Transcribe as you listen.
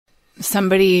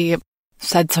somebody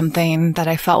said something that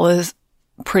I felt was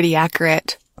pretty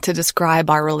accurate to describe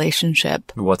our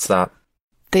relationship. What's that?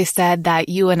 They said that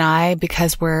you and I,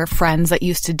 because we're friends that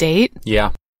used to date,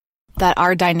 Yeah. that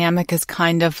our dynamic is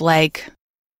kind of like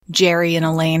Jerry and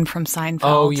Elaine from Seinfeld.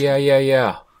 Oh,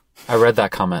 yeah. I read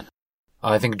that comment.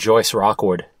 I think Joyce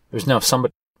Rockwood.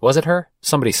 Somebody, was it her?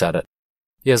 Somebody said it.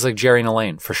 Yeah, it's like Jerry and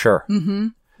Elaine, for sure. Mm-hmm.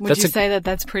 Would you say that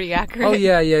that's pretty accurate? Oh,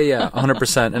 yeah,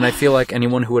 100%. And I feel like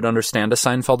anyone who would understand a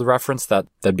Seinfeld reference,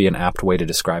 that'd be an apt way to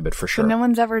describe it, for sure. But no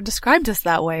one's ever described us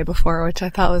that way before, which I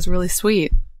thought was really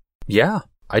sweet. Yeah,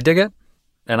 I dig it.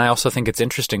 And I also think it's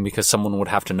interesting because someone would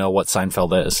have to know what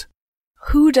Seinfeld is.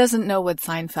 Who doesn't know what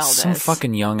Seinfeld Some is?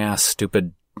 fucking young-ass,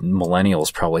 stupid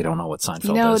millennials probably don't know what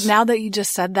Seinfeld is. Now that you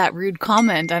just said that rude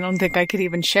comment, I don't think I could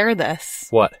even share this.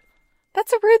 What?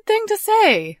 That's a rude thing to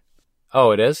say.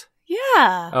 Oh, it is?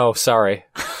 Yeah. Oh, sorry.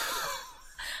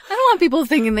 I don't want people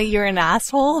thinking that you're an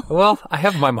asshole. Well, I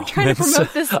have my moments. I'm trying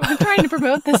to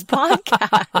promote this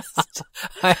podcast.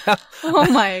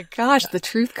 Oh my gosh, the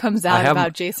truth comes out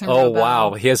about Jason Robel. Oh,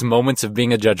 wow. He has moments of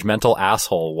being a judgmental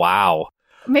asshole. Wow.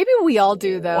 Maybe we all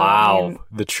do, though. Wow. I mean,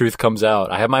 the truth comes out.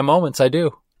 I have my moments. I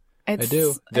do. I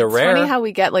do. They're rare. It's funny how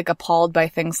we get appalled by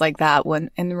things like that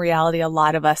when in reality a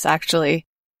lot of us actually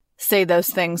say those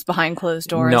things behind closed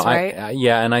doors, right?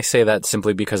 Yeah, and I say that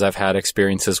simply because I've had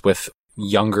experiences with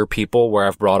younger people where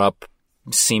I've brought up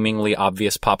seemingly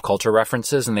obvious pop culture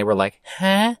references and they were like,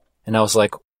 huh? And I was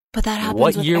like, but that happens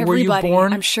what with year everybody. were you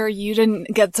born? I'm sure you didn't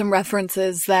get some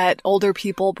references that older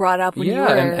people brought up when you were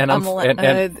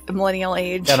a millennial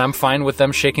age. And I'm fine with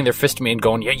them shaking their fist at me and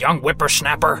going, you young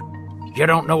whippersnapper, you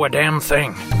don't know a damn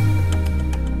thing.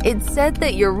 It's said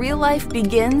that your real life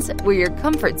begins where your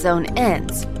comfort zone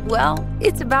ends. Well,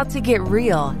 it's about to get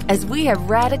real as we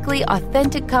have radically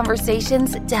authentic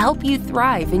conversations to help you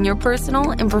thrive in your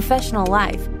personal and professional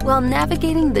life while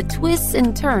navigating the twists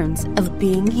and turns of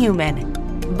being human.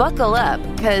 Buckle up,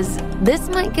 because This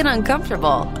Might Get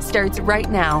Uncomfortable starts right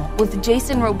now with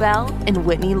Jason Robel and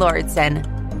Whitney Lauritsen.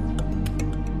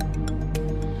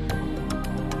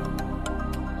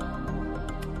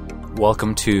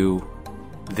 Welcome to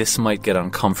This Might Get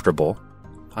Uncomfortable.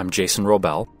 I'm Jason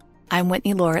Robel. I'm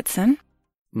Whitney Lauritsen.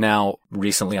 Now,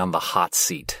 recently on the hot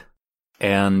seat.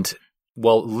 And,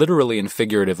 well, literally and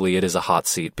figuratively, it is a hot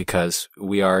seat because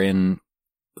we are in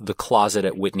the closet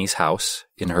at Whitney's house,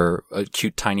 in her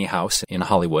cute tiny house in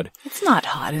Hollywood. It's not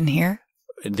hot in here.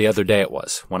 The other day it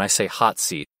was. When I say hot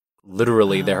seat,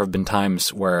 literally there have been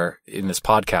times where in this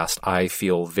podcast I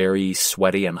feel very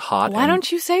sweaty and hot. Why don't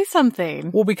you say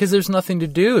something? Well, because there's nothing to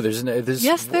do. There's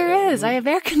Yes, there is. I have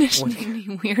air conditioning,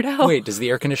 you weirdo. Wait, does the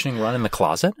air conditioning run in the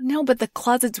closet? No, but the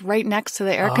closet's right next to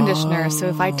the air conditioner, so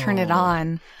if I turn it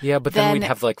on... Yeah, but then we'd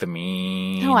have like the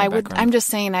mean... No, I'm just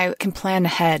saying I can plan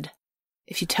ahead.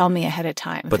 If you tell me ahead of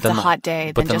time, if it's a hot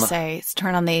day, then just say,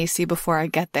 turn on the AC before I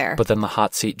get there. But then the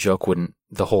hot seat joke wouldn't...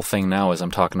 The whole thing now is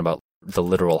I'm talking about the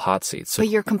literal hot seat. So, but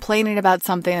you're complaining about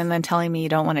something and then telling me you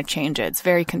don't want to change it. It's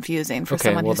very confusing for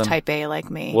someone who's type A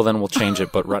like me. Well, then we'll change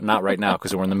it, but not right now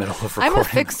because we're in the middle of recording. I'm a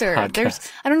fixer. I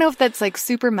don't know if that's like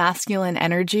super masculine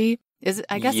energy.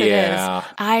 I guess it is.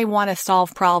 I want to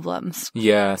solve problems.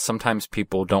 Yeah, sometimes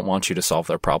people don't want you to solve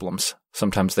their problems.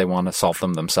 Sometimes they want to solve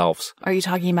them themselves. Are you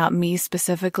talking about me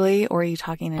specifically, or are you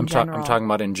talking in general? I'm talking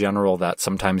about in general that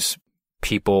sometimes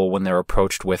people, when they're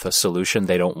approached with a solution,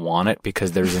 they don't want it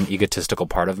because there's an egotistical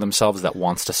part of themselves that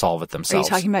wants to solve it themselves.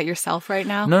 Are you talking about yourself right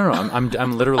now? No.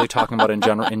 I'm literally talking about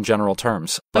in general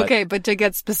terms. Okay, but to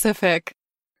get specific.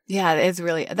 Yeah,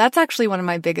 that's actually one of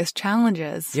my biggest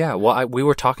challenges. Yeah, well, we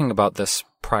were talking about this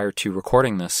prior to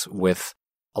recording this with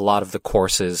a lot of the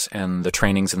courses and the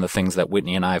trainings and the things that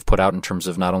Whitney and I have put out in terms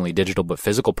of not only digital but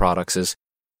physical products is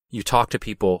you talk to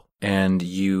people and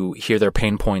you hear their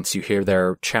pain points, you hear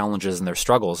their challenges and their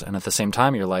struggles, and at the same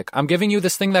time you're like, I'm giving you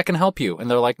this thing that can help you. And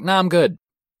they're like, nah, I'm good.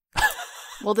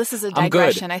 Well, this is a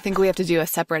digression. I think we have to do a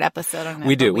separate episode on it.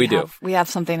 We do. We have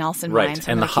something else in mind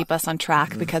to keep us on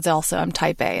track because also I'm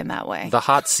type A in that way. The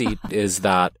hot seat is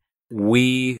that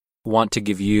we want to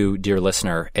give you, dear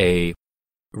listener, a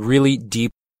really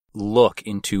deep look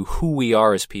into who we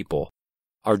are as people.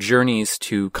 Our journeys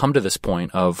to come to this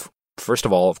point of, first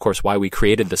of all, of course, why we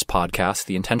created this podcast,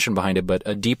 the intention behind it, but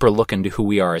a deeper look into who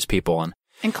we are as people.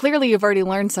 And clearly you've already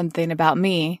learned something about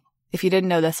me. If you didn't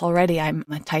know this already, I'm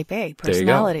a type A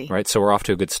personality. There you go. Right, so we're off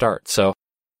to a good start. So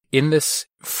in this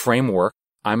framework,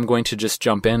 I'm going to just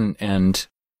jump in and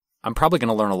I'm probably going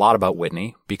to learn a lot about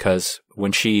Whitney because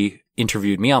when she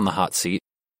interviewed me on the hot seat,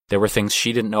 there were things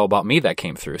she didn't know about me that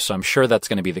came through. So I'm sure that's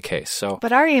going to be the case.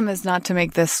 But our aim is not to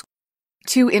make this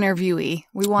too interviewee.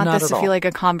 We want Not this at to feel all. like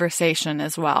a conversation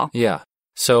as well. Yeah.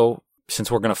 So since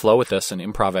we're going to flow with this and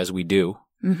improv as we do,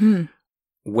 Mm-hmm.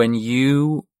 when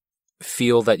you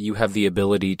feel that you have the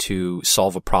ability to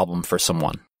solve a problem for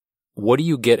someone, what do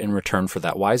you get in return for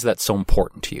that? Why is that so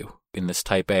important to you in this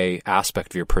type A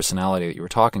aspect of your personality that you were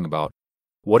talking about?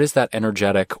 What is that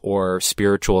energetic or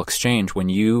spiritual exchange when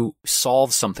you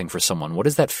solve something for someone? What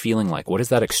is that feeling like? What is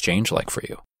that exchange like for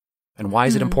you? And why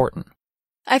is it important?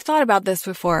 I've thought about this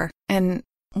before, and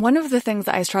one of the things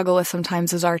that I struggle with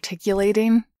sometimes is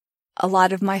articulating a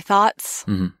lot of my thoughts.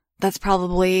 Mm-hmm. That's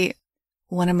probably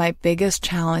one of my biggest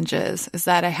challenges, is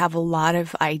that I have a lot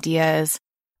of ideas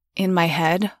in my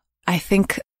head. I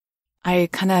think I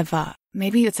kind of,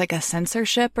 maybe it's like a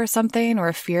censorship or something, or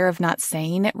a fear of not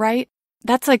saying it right.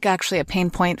 That's like actually a pain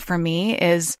point for me,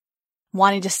 is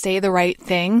wanting to say the right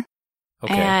thing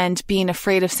and being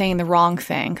afraid of saying the wrong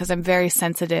thing, because I'm very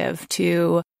sensitive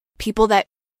to people that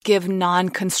give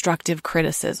non-constructive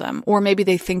criticism, or maybe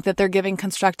they think that they're giving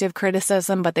constructive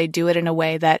criticism, but they do it in a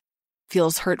way that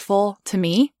feels hurtful to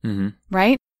me,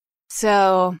 right?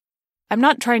 So I'm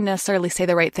not trying to necessarily say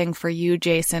the right thing for you,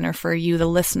 Jason, or for you, the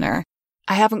listener.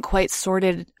 I haven't quite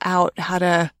sorted out how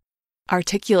to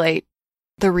articulate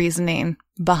the reasoning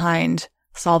behind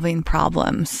solving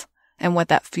problems and what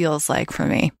that feels like for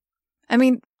me. I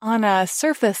mean, on a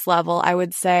surface level, I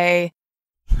would say,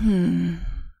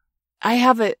 I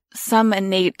have some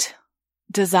innate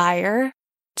desire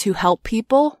to help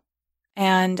people.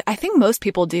 And I think most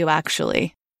people do,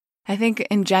 actually. I think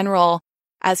in general,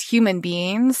 as human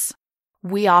beings,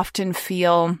 we often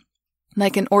feel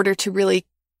like in order to really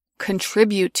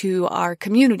contribute to our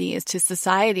communities, to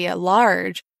society at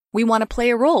large, we want to play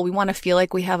a role. We want to feel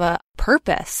like we have a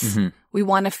purpose. We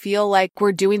want to feel like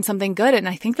we're doing something good. And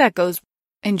I think that goes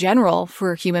in general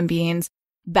for human beings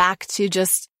back to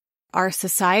just our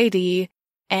society,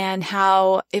 and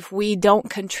how if we don't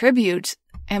contribute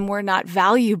and we're not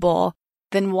valuable,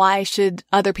 then why should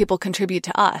other people contribute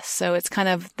to us? So it's kind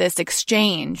of this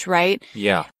exchange, right?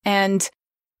 Yeah. And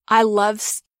I love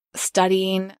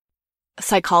studying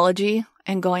psychology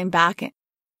and going back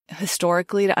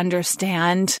historically to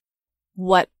understand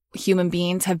what human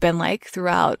beings have been like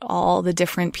throughout all the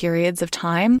different periods of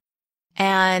time.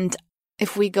 And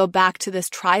if we go back to this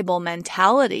tribal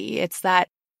mentality, it's that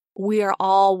we are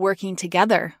all working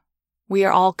together. We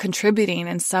are all contributing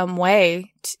in some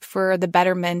way for the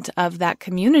betterment of that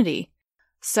community.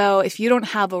 So if you don't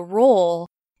have a role,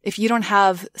 if you don't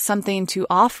have something to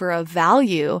offer of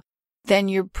value, then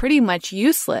you're pretty much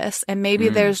useless. And maybe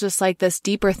there's just like this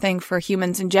deeper thing for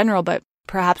humans in general, but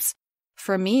perhaps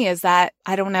for me is that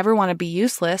I don't ever want to be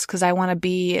useless, because I want to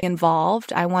be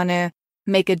involved. I want to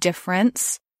make a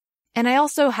difference. And I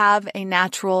also have a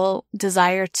natural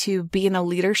desire to be in a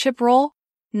leadership role,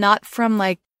 not from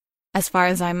like, as far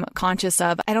as I'm conscious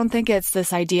of, I don't think it's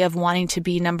this idea of wanting to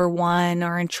be number one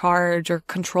or in charge or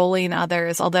controlling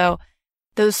others, although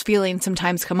those feelings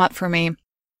sometimes come up for me.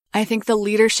 I think the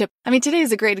leadership, I mean, today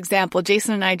is a great example.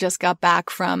 Jason and I just got back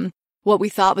from what we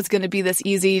thought was going to be this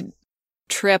easy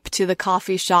trip to the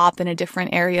coffee shop in a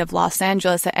different area of Los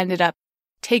Angeles that ended up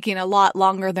taking a lot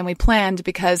longer than we planned,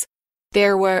 because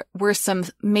there were some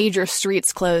major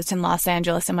streets closed in Los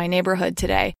Angeles in my neighborhood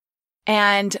today.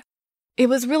 And it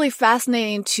was really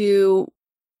fascinating to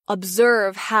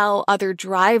observe how other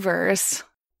drivers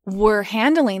were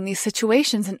handling these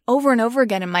situations. And over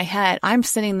again in my head, I'm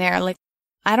sitting there like,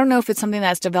 I don't know if it's something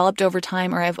that's developed over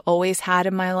time or I've always had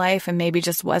in my life and maybe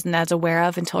just wasn't as aware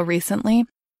of until recently.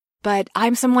 But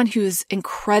I'm someone who's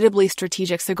incredibly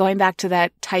strategic. So going back to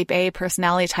that type A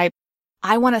personality type,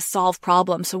 I want to solve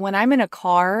problems. So when I'm in a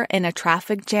car in a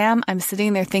traffic jam, I'm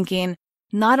sitting there thinking,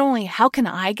 not only how can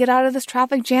I get out of this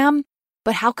traffic jam,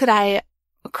 but how could I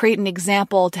create an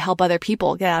example to help other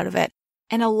people get out of it?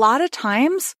 And a lot of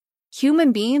times,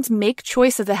 human beings make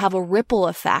choices that have a ripple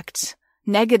effect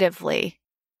negatively.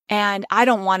 And I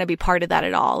don't want to be part of that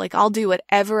at all. Like, I'll do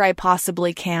whatever I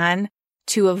possibly can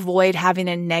to avoid having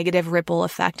a negative ripple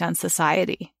effect on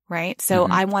society, right? So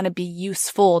I want to be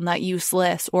useful, not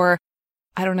useless, or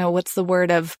I don't know, what's the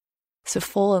word of, so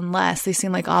full and less, they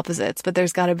seem like opposites, but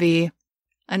there's got to be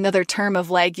another term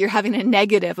of like, you're having a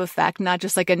negative effect, not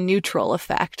just like a neutral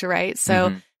effect, right?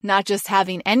 So not just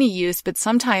having any use, but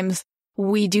sometimes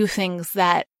we do things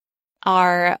that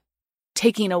are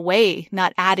taking away,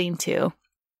 not adding to.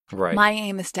 Right. My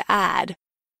aim is to add.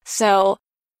 So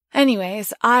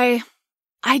anyways,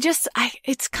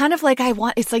 it's kind of like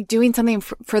it's like doing something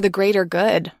for the greater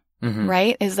good.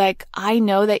 Right? Is like, I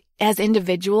know that as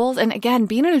individuals, and again,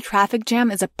 being in a traffic jam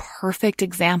is a perfect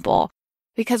example,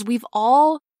 because we've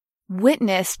all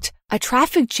witnessed a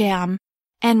traffic jam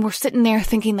And we're sitting there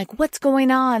thinking like, what's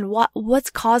going on? What's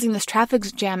causing this traffic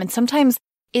jam? And sometimes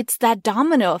it's that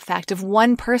domino effect of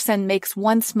one person makes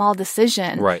one small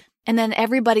decision. Right. And then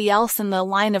everybody else in the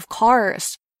line of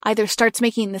cars either starts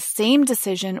making the same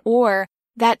decision, or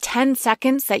that 10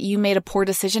 seconds that you made a poor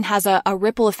decision has a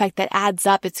ripple effect that adds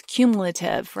up. It's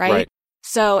cumulative, right?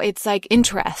 So it's like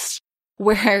interest,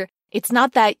 where it's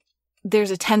not that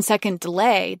there's a 10-second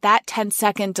delay. That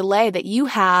 10-second delay that you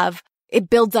have, it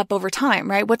builds up over time,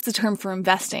 right? What's the term for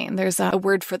investing? There's a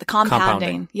word for the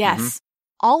compounding. Yes. Mm-hmm.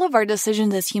 All of our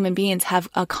decisions as human beings have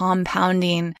a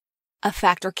compounding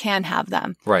effect, or can have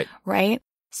them. Right. Right.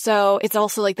 So it's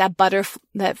also like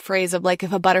that phrase of like,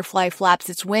 if a butterfly flaps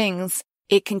its wings,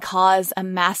 it can cause a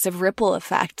massive ripple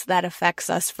effect that affects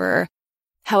us for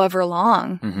however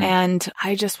long. Mm-hmm. And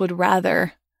I just would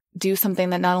rather do something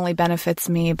that not only benefits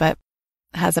me, but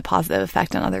has a positive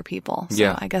effect on other people.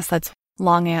 So I guess that's a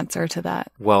long answer to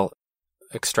that. Well,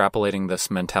 extrapolating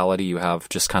this mentality you have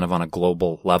just kind of on a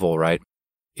global level, right?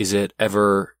 Is it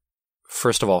ever,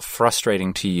 first of all,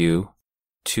 frustrating to you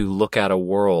to look at a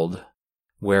world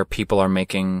where people are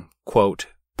making, quote,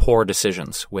 poor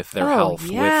decisions with their health,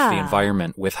 with the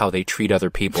environment, with how they treat other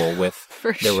people, with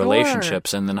their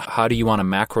relationships? And then how do you on a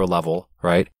macro level,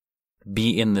 right,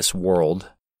 be in this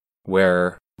world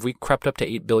where, have we crept up to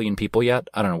 8 billion people yet?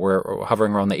 I don't know. We're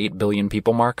hovering around the 8 billion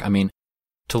people mark. I mean,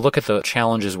 to look at the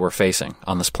challenges we're facing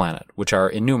on this planet, which are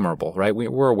innumerable, right?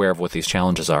 We're aware of what these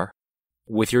challenges are.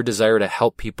 With your desire to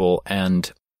help people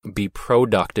and be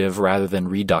productive rather than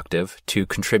reductive, to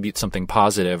contribute something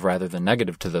positive rather than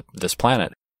negative to this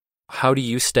planet, how do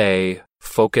you stay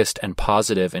focused and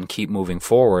positive and keep moving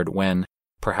forward when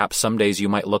perhaps some days you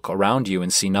might look around you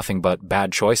and see nothing but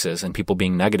bad choices and people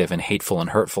being negative and hateful and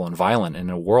hurtful and violent in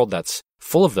a world that's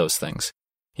full of those things?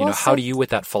 How do you with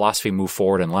that philosophy move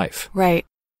forward in life? Right.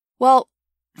 Well,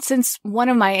 since one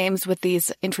of my aims with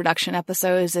these introduction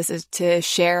episodes is to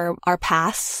share our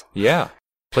pasts. Yeah,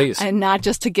 please. And not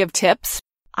just to give tips,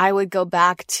 I would go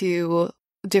back to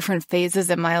different phases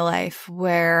in my life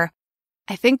where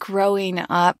I think growing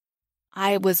up,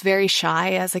 I was very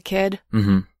shy as a kid.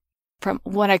 Mm-hmm. From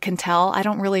what I can tell, I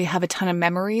don't really have a ton of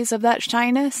memories of that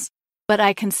shyness, but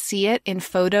I can see it in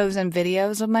photos and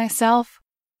videos of myself.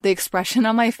 The expression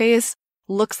on my face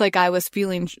looks like I was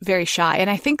feeling very shy. And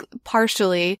I think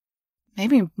partially,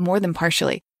 maybe more than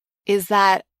partially, is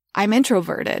that I'm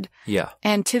introverted. Yeah.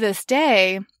 And to this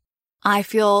day, I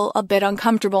feel a bit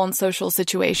uncomfortable in social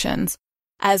situations,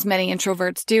 as many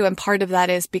introverts do. And part of that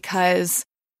is because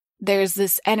there's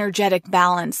this energetic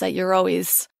balance that you're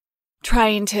always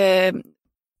trying to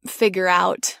figure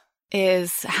out,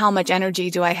 is how much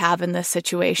energy do I have in this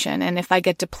situation? And if I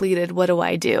get depleted, what do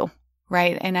I do?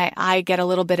 Right. And I get a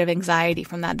little bit of anxiety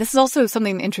from that. This is also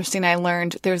something interesting I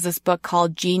learned. There's this book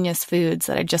called Genius Foods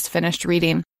that I just finished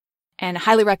reading, and I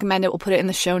highly recommend it. We'll put it in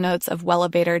the show notes of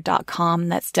wellevator.com.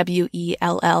 That's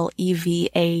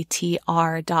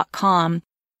WELLEVATR.com.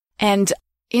 And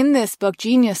in this book,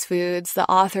 Genius Foods, the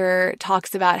author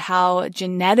talks about how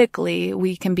genetically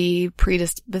we can be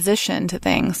predispositioned to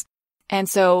things. And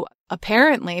so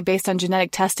apparently, based on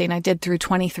genetic testing I did through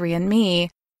 23andMe,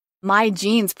 my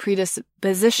genes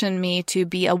predisposition me to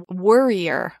be a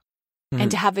worrier and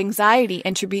to have anxiety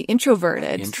and to be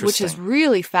introverted, which is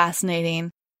really fascinating.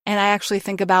 And I actually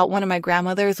think about one of my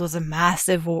grandmothers was a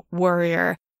massive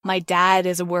worrier. My dad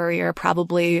is a worrier,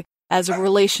 probably as a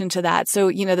relation to that. So,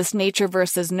 this nature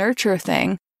versus nurture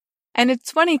thing. And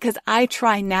it's funny because I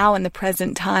try now in the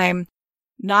present time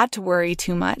not to worry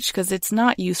too much because it's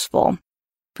not useful.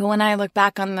 But when I look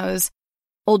back on those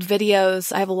old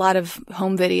videos, I have a lot of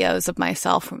home videos of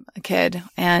myself from a kid,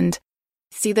 and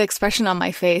see the expression on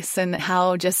my face and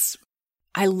how just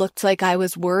I looked like I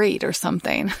was worried or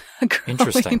something.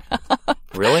 Interesting.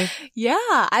 Really?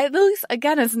 Yeah. At least,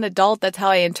 again, as an adult, that's how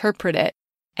I interpret it.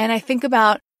 And I think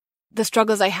about the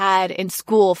struggles I had in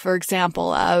school, for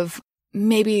example, of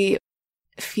maybe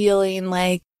feeling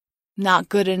like not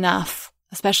good enough,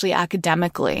 especially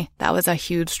academically. That was a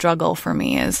huge struggle for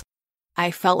me, is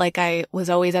I felt like I was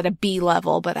always at a B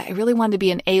level, but I really wanted to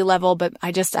be an A level, but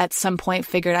I just at some point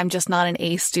figured I'm just not an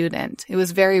A student. It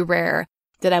was very rare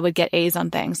that I would get A's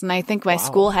on things. And I think my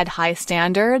school had high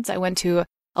standards. I went to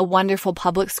a wonderful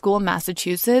public school in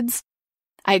Massachusetts.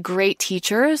 I had great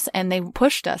teachers and they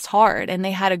pushed us hard and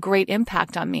they had a great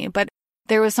impact on me. But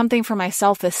there was something for my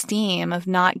self-esteem of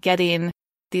not getting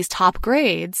these top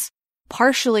grades,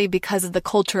 partially because of the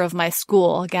culture of my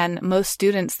school. Again, most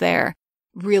students there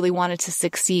really wanted to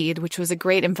succeed, which was a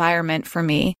great environment for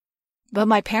me. But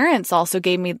my parents also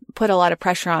put a lot of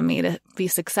pressure on me to be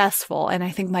successful. And I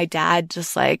think my dad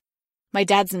just My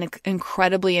dad's an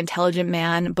incredibly intelligent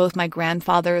man. Both my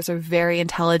grandfathers are very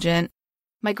intelligent.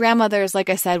 My grandmothers, like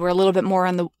I said, were a little bit more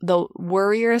on the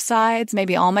worrier sides.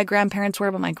 Maybe all my grandparents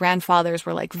were, but my grandfathers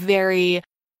were like very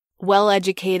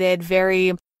well-educated,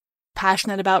 very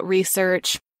passionate about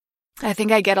research. I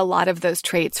think I get a lot of those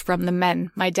traits from the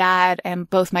men, my dad and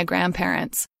both my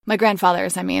grandparents. My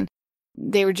grandfathers, I mean.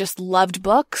 They were just loved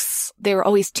books. They were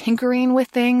always tinkering with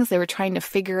things. They were trying to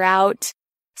figure out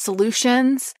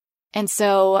solutions. And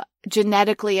so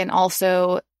genetically and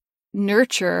also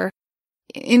nurture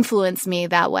influenced me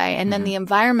that way. And then the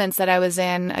environments that I was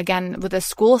in, again, with the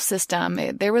school system,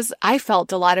 I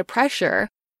felt a lot of pressure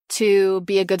to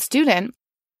be a good student.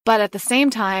 But at the same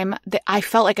time, I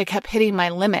felt like I kept hitting my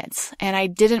limits and I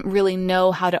didn't really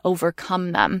know how to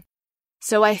overcome them.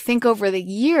 So I think over the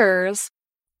years,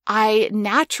 I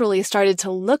naturally started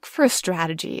to look for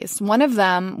strategies. One of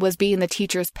them was being the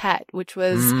teacher's pet, which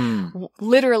was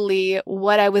literally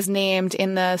what I was named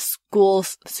in the school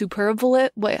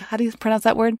supervolate. How do you pronounce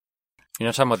that word? You're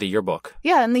not talking about the yearbook.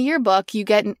 Yeah, in the yearbook, you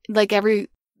get like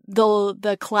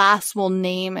the class will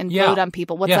name and vote on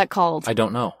people. What's that called? I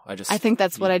don't know. I think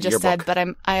that's what I just said, but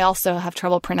I also have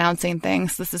trouble pronouncing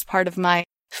things. This is part of my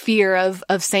fear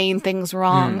of saying things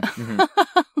wrong.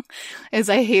 Is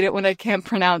I hate it when I can't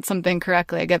pronounce something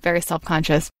correctly. I get very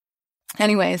self-conscious.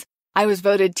 Anyways, I was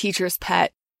voted teacher's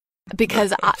pet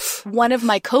because one of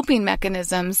my coping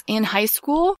mechanisms in high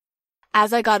school,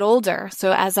 as I got older,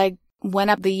 so as I went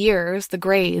up the years, the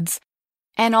grades,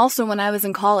 and also when I was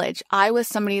in college, I was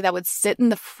somebody that would sit in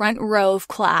the front row of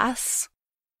class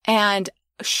and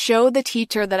show the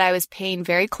teacher that I was paying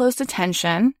very close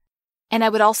attention. And I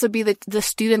would also be the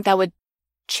student that would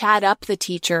chat up the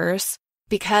teachers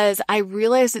because I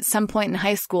realized at some point in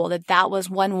high school that was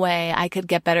one way I could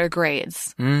get better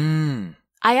grades. I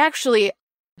actually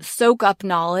soak up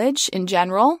knowledge in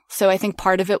general. So I think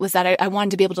part of it was that I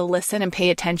wanted to be able to listen and pay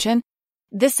attention.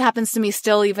 This happens to me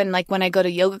still, even like when I go to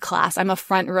yoga class, I'm a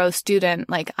front row student.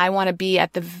 Like I want to be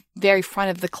at the very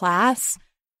front of the class.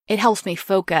 It helps me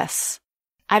focus.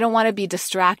 I don't want to be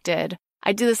distracted.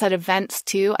 I do this at events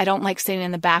too. I don't like sitting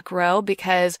in the back row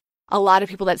because a lot of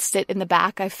people that sit in the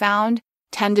back, I've found,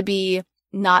 tend to be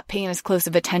not paying as close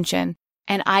of attention.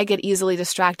 And I get easily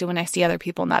distracted when I see other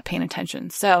people not paying attention.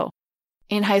 So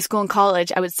in high school and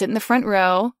college, I would sit in the front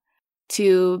row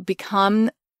to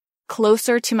become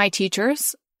closer to my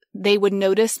teachers. They would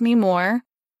notice me more.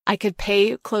 I could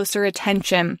pay closer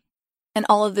attention. And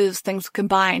all of those things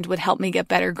combined would help me get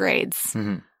better grades.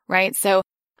 Right? So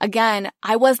again,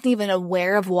 I wasn't even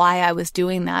aware of why I was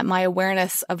doing that. My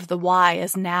awareness of the why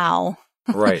is now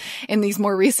right in these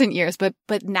more recent years. But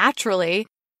naturally,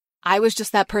 I was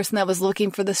just that person that was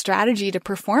looking for the strategy to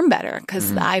perform better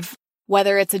because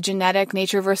whether it's a genetic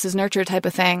nature versus nurture type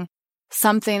of thing,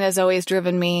 something has always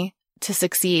driven me to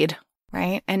succeed,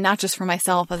 right? And not just for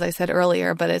myself, as I said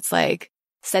earlier, but it's like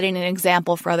setting an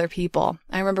example for other people.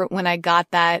 I remember when I got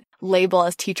that label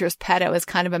as teacher's pet, I was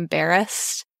kind of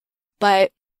embarrassed, but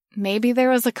maybe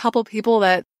there was a couple people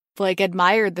that like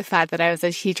admired the fact that I was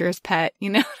a teacher's pet.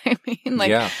 You know what I mean?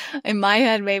 Like in my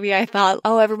head, maybe I thought,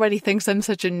 oh, everybody thinks I'm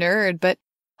such a nerd, but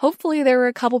hopefully there were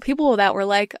a couple people that were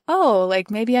like, oh,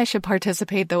 like maybe I should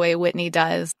participate the way Whitney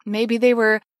does. Maybe they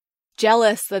were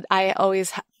jealous that I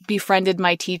always befriended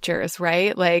my teachers,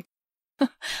 right? Like,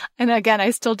 and again,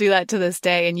 I still do that to this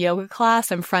day in yoga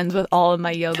class. I'm friends with all of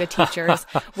my yoga teachers,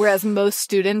 whereas most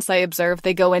students I observe,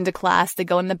 they go into class, they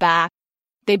go in the back,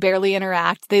 they barely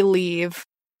interact, they leave.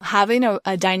 Having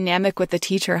a dynamic with the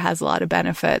teacher has a lot of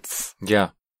benefits. Yeah.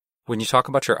 When you talk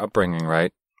about your upbringing,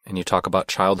 right, and you talk about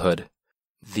childhood,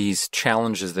 these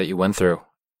challenges that you went through,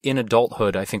 in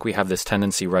adulthood, I think we have this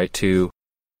tendency, right, to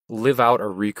live out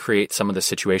or recreate some of the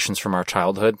situations from our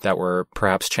childhood that were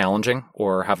perhaps challenging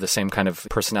or have the same kind of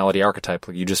personality archetype,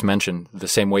 like you just mentioned. The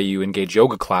same way you engage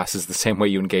yoga class is the same way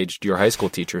you engaged your high school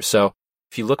teacher. So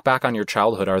if you look back on your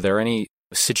childhood, are there any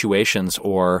situations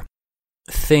or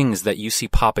things that you see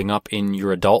popping up in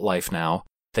your adult life now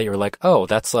that you're like, oh,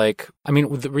 that's like, I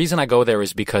mean, the reason I go there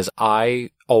is because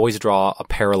I always draw a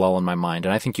parallel in my mind.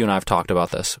 And I think you and I have talked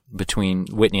about this, between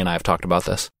Whitney and I have talked about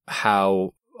this,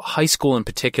 how high school in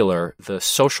particular, the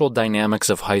social dynamics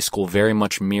of high school very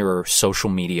much mirror social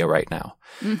media right now,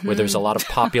 where there's a lot of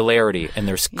popularity and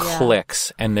there's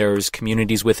cliques and there's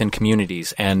communities within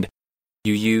communities, and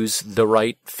you use the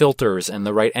right filters and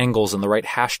the right angles and the right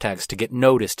hashtags to get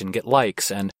noticed and get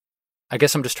likes. And I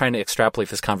guess I'm just trying to extrapolate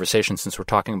this conversation, since we're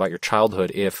talking about your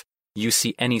childhood, if you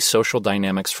see any social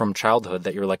dynamics from childhood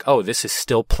that you're like, oh, this is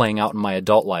still playing out in my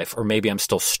adult life, or maybe I'm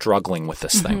still struggling with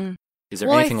this thing. Is there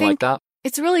anything like that?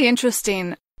 It's really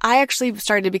interesting. I actually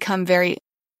started to become very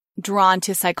drawn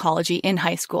to psychology in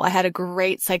high school. I had a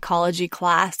great psychology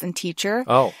class and teacher.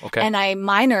 Oh, okay. And I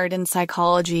minored in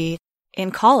psychology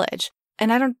in college.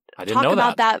 And I didn't talk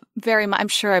about that very much. I'm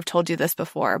sure I've told you this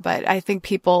before, but I think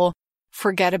people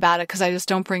forget about it because I just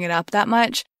don't bring it up that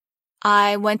much.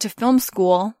 I went to film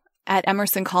school at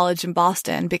Emerson College in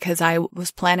Boston because I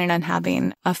was planning on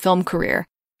having a film career.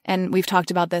 And we've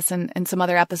talked about this in some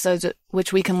other episodes,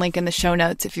 which we can link in the show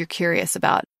notes if you're curious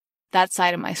about that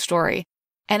side of my story.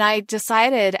 And I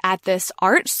decided at this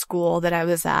art school that I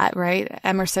was at, right?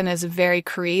 Emerson is a very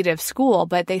creative school,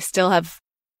 but they still have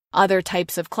other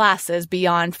types of classes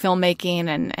beyond filmmaking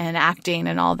and acting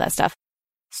and all of that stuff.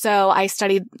 So I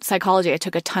studied psychology. I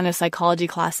took a ton of psychology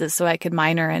classes so I could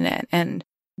minor in it. And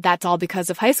that's all because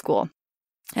of high school.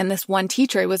 And this one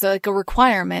teacher, it was like a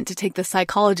requirement to take the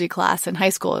psychology class in high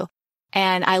school.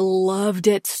 And I loved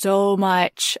it so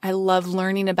much. I loved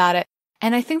learning about it.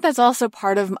 And I think that's also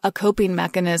part of a coping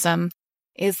mechanism,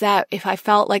 is that if I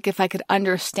felt like if I could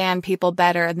understand people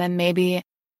better, then maybe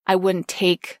I wouldn't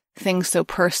take things so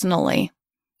personally,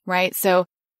 right? So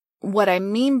what I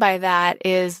mean by that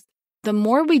is the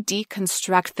more we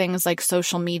deconstruct things like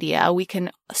social media, we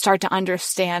can start to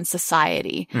understand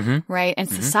society, right? And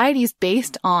society is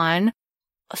based on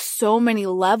so many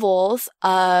levels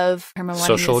of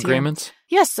social agreements.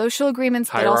 Yes, social agreements,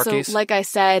 but also, like I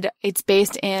said, it's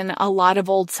based in a lot of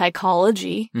old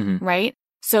psychology, right?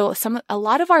 So a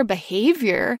lot of our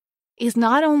behavior is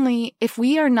not only, if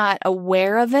we are not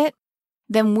aware of it,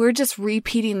 then we're just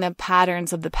repeating the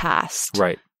patterns of the past.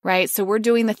 Right? So we're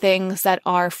doing the things that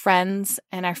our friends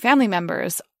and our family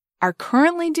members are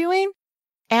currently doing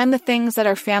and the things that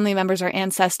our family members, our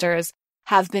ancestors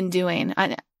have been doing.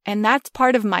 And that's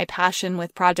part of my passion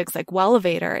with projects like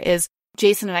Wellevator is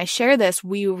Jason and I share this.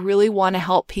 We really want to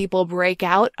help people break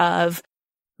out of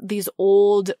these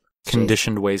old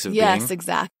conditioned ways of being. Yes,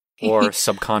 exactly. Or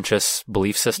subconscious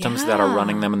belief systems that are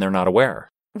running them and they're not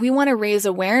aware. We want to raise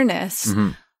awareness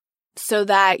so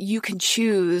that you can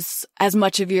choose as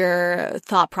much of your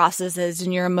thought processes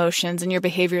and your emotions and your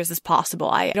behaviors as possible.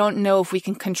 I don't know if we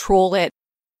can control it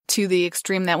to the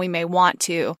extreme that we may want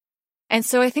to. And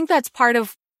so I think that's part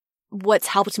of what's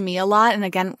helped me a lot. And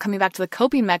again, coming back to the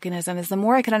coping mechanism is the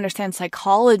more I could understand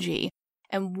psychology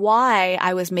and why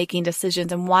I was making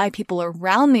decisions and why people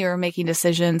around me were making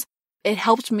decisions, it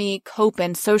helped me cope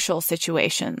in social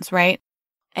situations, right?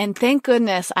 And thank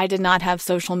goodness I did not have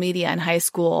social media in high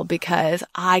school because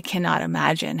I cannot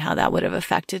imagine how that would have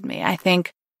affected me. I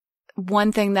think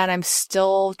one thing that I'm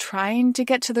still trying to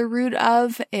get to the root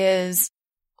of is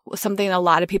something a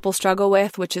lot of people struggle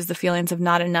with, which is the feelings of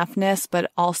not enoughness, but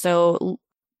also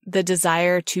the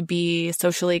desire to be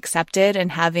socially accepted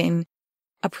and having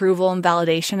approval and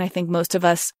validation. I think most of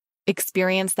us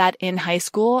experience that in high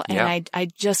school. And I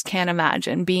just can't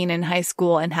imagine being in high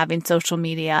school and having social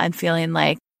media and feeling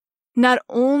like not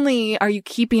only are you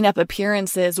keeping up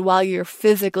appearances while you're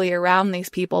physically around these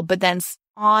people, but then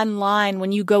online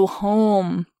when you go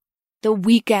home, the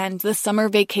weekends, the summer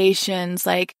vacations,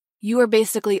 like you are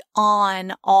basically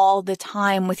on all the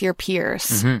time with your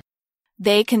peers.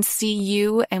 They can see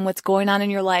you and what's going on in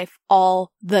your life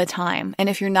all the time. And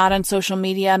if you're not on social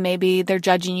media, maybe they're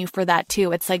judging you for that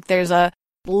too. It's like there's a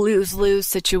lose-lose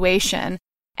situation.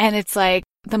 And it's like,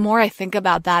 the more I think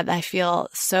about that, I feel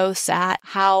so sad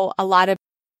how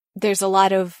there's a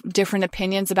lot of different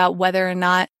opinions about whether or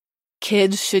not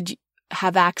kids should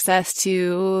have access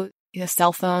to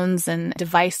cell phones and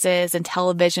devices and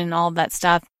television and all of that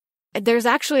stuff. There's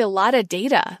actually a lot of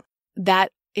data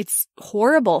that it's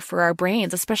horrible for our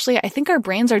brains, especially I think our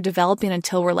brains are developing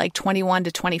until we're like 21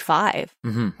 to 25,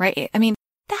 right? I mean,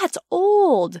 that's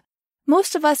old.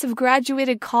 Most of us have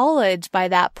graduated college by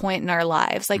that point in our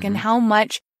lives, like, and how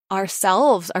much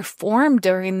ourselves are formed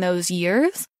during those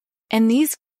years. And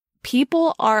these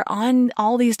people are on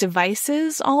all these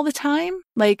devices all the time,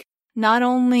 like not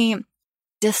only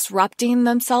disrupting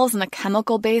themselves on a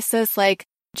chemical basis, like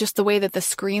just the way that the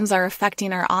screens are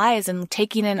affecting our eyes and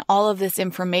taking in all of this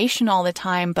information all the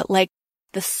time, but like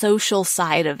the social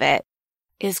side of it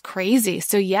is crazy.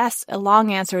 So yes, a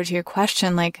long answer to your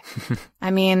question. Like,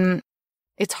 I mean,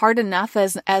 it's hard enough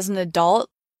as an adult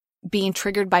being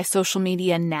triggered by social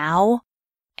media now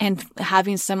and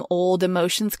having some old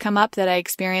emotions come up that I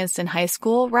experienced in high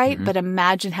school, right? But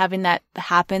imagine having that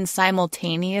happen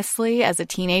simultaneously as a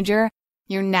teenager.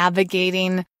 You're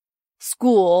navigating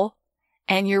school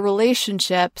and your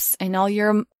relationships and all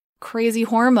your crazy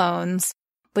hormones,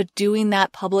 but doing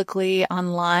that publicly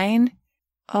online.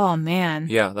 Oh man.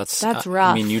 Yeah, that's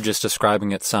rough. I mean, you just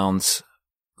describing it sounds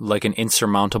like an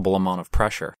insurmountable amount of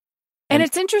pressure. And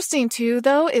it's interesting too,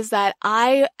 though, is that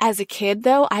as a kid,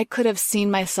 though, I could have seen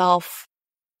myself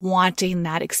wanting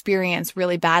that experience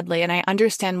really badly. And I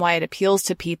understand why it appeals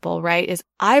to people, right? Is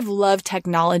I've loved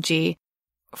technology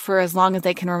for as long as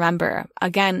I can remember.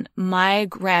 Again, my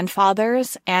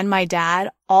grandfathers and my dad,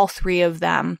 all three of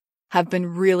them have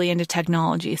been really into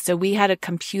technology. So we had a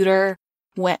computer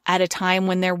at a time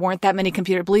when there weren't that many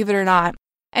computers. Believe it or not,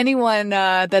 anyone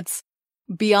that's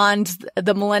beyond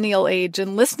the millennial age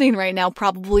and listening right now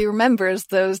probably remembers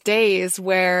those days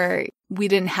where we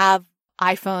didn't have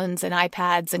iPhones and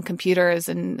iPads and computers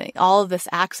and all of this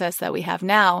access that we have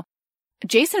now.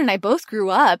 Jason and I both grew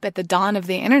up at the dawn of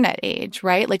the internet age,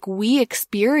 right? Like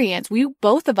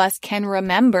both of us can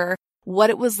remember what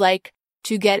it was like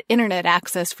to get internet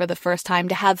access for the first time,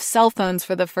 to have cell phones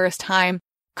for the first time.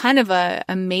 Kind of a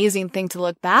amazing thing to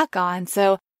look back on.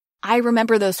 So I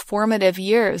remember those formative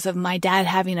years of my dad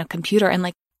having a computer, and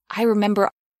like I remember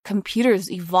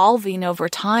computers evolving over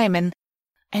time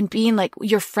and being like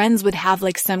your friends would have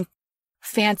like some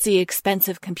fancy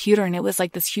expensive computer and it was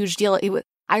like this huge deal.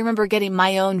 I remember getting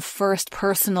my own first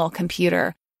personal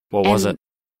computer. What was it?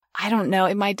 I don't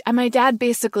know. My dad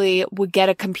basically would get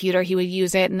a computer, he would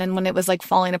use it, and then when it was like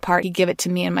falling apart, he'd give it to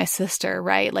me and my sister,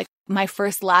 right? Like my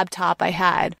first laptop I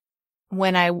had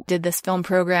when I did this film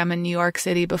program in New York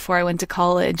City before I went to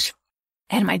college.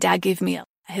 And my dad gave me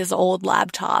his old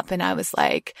laptop. And I was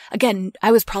like, again,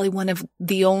 I was probably one of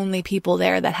the only people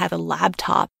there that had a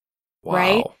laptop, Wow.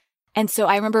 right? And so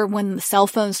I remember when the cell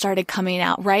phones started coming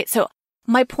out, right? So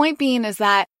my point being is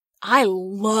that I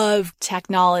love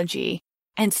technology.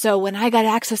 And so when I got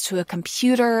access to a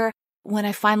computer, when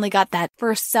I finally got that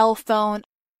first cell phone,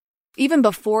 even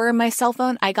before my cell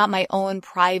phone, I got my own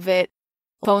private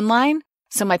phone line.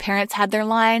 So my parents had their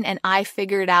line and I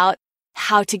figured out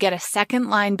how to get a second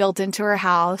line built into our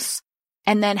house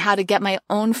and then how to get my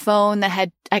own phone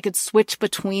I could switch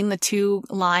between the two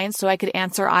lines so I could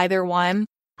answer either one.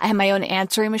 I had my own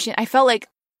answering machine. I felt like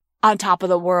on top of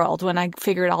the world when I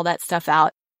figured all that stuff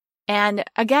out. And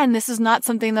again, this is not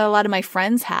something that a lot of my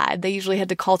friends had. They usually had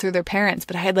to call through their parents,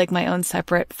 but I had like my own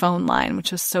separate phone line,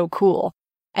 which was so cool.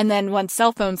 And then once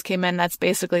cell phones came in, that's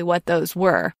basically what those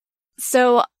were.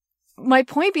 So my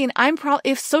point being,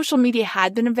 if social media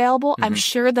had been available, I'm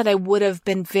sure that I would have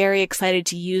been very excited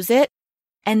to use it.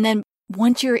 And then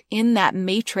once you're in that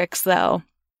matrix, though,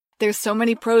 there's so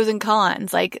many pros and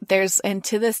cons. And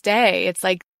to this day, it's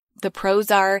like the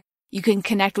pros are you can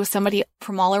connect with somebody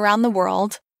from all around the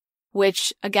world,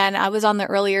 which again, I was on the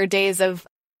earlier days of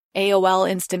AOL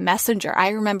Instant Messenger. I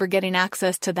remember getting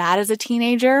access to that as a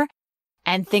teenager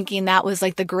and thinking that was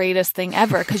like the greatest thing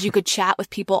ever because you could chat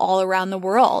with people all around the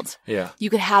world. Yeah.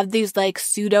 You could have these like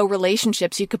pseudo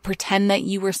relationships. You could pretend that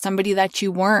you were somebody that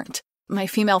you weren't. My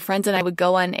female friends and I would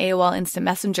go on AOL Instant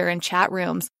Messenger and chat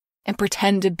rooms and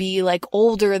pretend to be like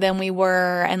older than we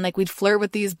were. And like we'd flirt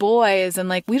with these boys and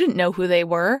like we didn't know who they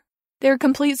were. They were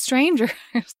complete strangers.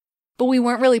 But we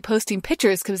weren't really posting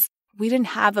pictures because we didn't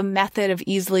have a method of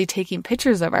easily taking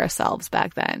pictures of ourselves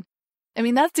back then. I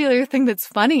mean, that's the other thing that's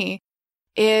funny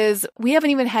is we haven't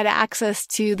even had access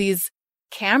to these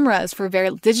cameras for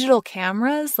digital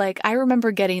cameras. Like I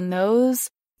remember getting those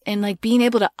and like being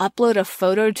able to upload a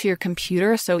photo to your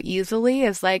computer so easily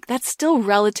is like, that's still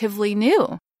relatively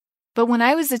new. But when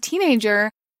I was a teenager,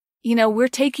 we're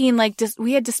taking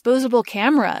we had disposable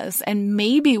cameras and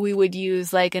maybe we would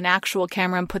use like an actual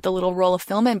camera and put the little roll of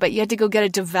film in, but you had to go get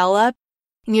it developed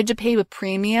and you had to pay a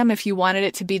premium if you wanted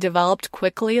it to be developed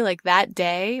quickly, like that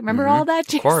day. Remember all that?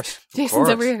 Jason? Of course. Jason's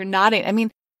over here nodding. I mean,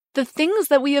 the things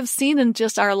that we have seen in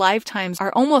just our lifetimes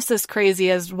are almost as crazy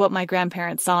as what my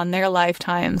grandparents saw in their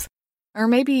lifetimes, or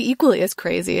maybe equally as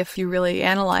crazy if you really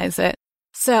analyze it.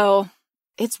 So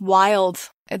it's wild.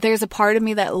 There's a part of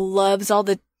me that loves all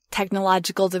the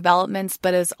technological developments,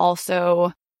 but is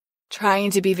also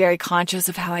trying to be very conscious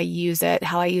of how I use it,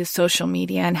 how I use social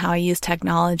media and how I use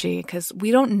technology, because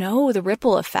we don't know the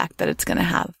ripple effect that it's going to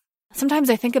have. Sometimes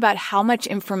I think about how much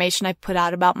information I put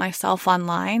out about myself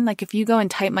online. Like if you go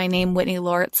and type my name, Whitney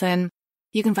Lauritsen,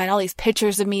 you can find all these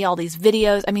pictures of me, all these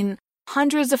videos. I mean,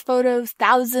 hundreds of photos,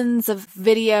 thousands of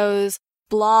videos,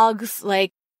 blogs,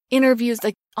 like interviews,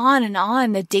 like on,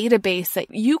 the database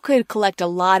that you could collect a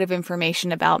lot of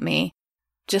information about me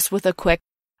just with a quick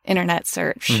internet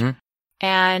search.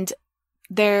 And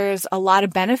there's a lot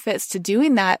of benefits to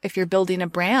doing that if you're building a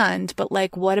brand, but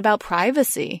like, what about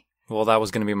privacy? Well, that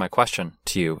was going to be my question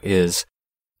to you is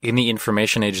in the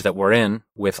information age that we're in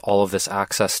with all of this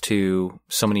access to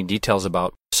so many details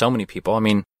about so many people. I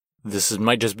mean,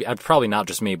 might just be probably not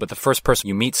just me, but the first person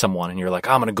you meet someone and you're like,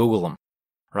 I'm going to Google them.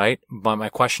 right? But my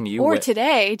question to you... Or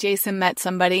today, Jason met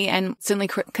somebody and suddenly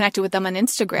connected with them on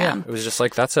Instagram. Yeah, it was just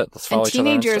like, that's it. Let's follow and each other on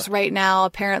teenagers Insta. right now,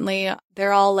 apparently,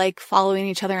 they're all like following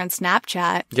each other on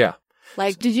Snapchat. Yeah.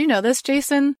 Like, did you know this,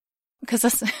 Jason?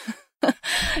 Because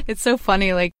it's so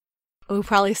funny. Like, we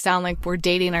probably sound like we're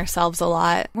dating ourselves a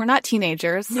lot. We're not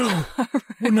teenagers. No,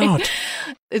 we're not.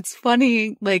 It's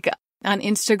funny, like on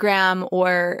Instagram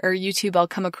or YouTube, I'll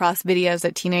come across videos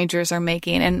that teenagers are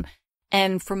making.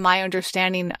 And from my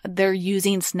understanding, they're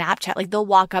using Snapchat. Like they'll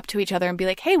walk up to each other and be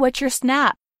like, hey, what's your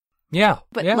Snap? Yeah.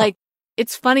 But yeah. like,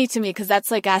 it's funny to me because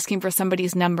that's like asking for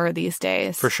somebody's number these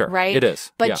days. For sure. Right? It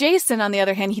is. But yeah. Jason, on the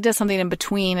other hand, he does something in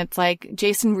between. It's like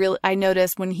Jason really, I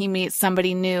notice when he meets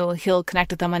somebody new, he'll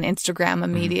connect with them on Instagram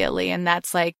immediately. And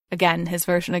that's like, again, his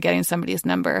version of getting somebody's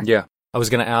number. Yeah. I was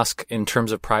going to ask in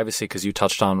terms of privacy, because you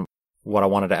touched on what I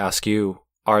wanted to ask you.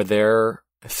 Are there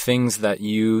things that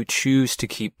you choose to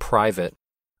keep private?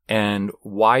 And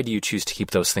why do you choose to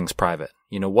keep those things private?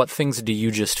 You know, what things do you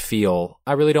just feel,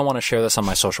 I really don't want to share this on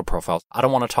my social profiles. I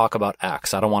don't want to talk about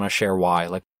X. I don't want to share Y.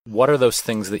 Like, what are those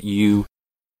things that you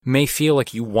may feel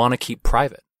like you want to keep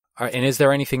private? And is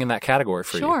there anything in that category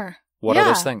for you? Sure. What are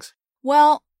those things?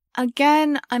 Well,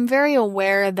 again, I'm very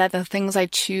aware that the things I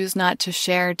choose not to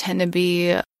share tend to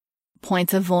be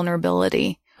points of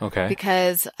vulnerability. Okay.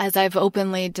 Because as I've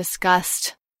openly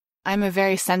discussed, I'm a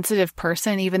very sensitive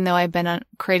person, even though I've been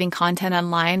creating content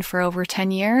online for over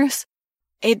 10 years.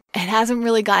 It hasn't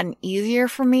really gotten easier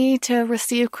for me to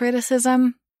receive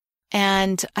criticism,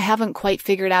 and I haven't quite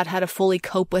figured out how to fully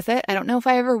cope with it. I don't know if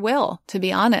I ever will, to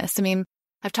be honest. I mean,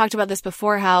 I've talked about this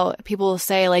before, how people will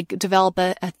say, like, develop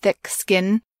a thick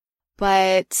skin,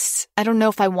 but I don't know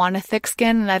if I want a thick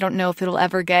skin, and I don't know if it'll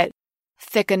ever get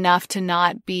thick enough to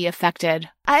not be affected.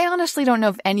 I honestly don't know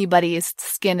if anybody's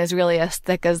skin is really as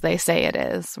thick as they say it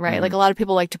is, right? Mm-hmm. Like, a lot of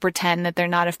people like to pretend that they're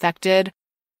not affected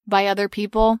by other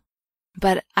people.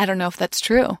 But I don't know if that's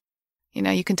true. You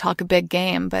know, you can talk a big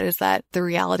game, but is that the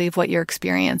reality of what you're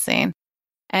experiencing?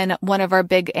 And one of our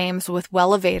big aims with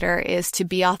Wellevator is to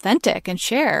be authentic and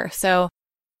share. So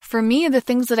for me, the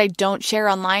things that I don't share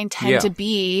online tend to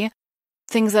be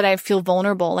things that I feel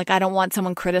vulnerable. Like I don't want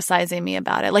someone criticizing me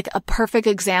about it. Like a perfect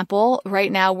example, right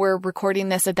now we're recording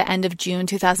this at the end of June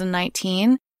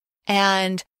 2019.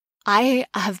 And I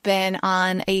have been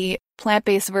on a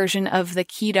plant-based version of the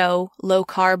keto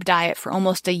low-carb diet for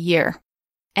almost a year,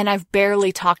 and I've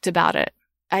barely talked about it.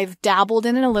 I've dabbled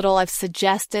in it a little. I've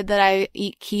suggested that I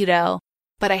eat keto,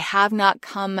 but I have not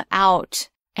come out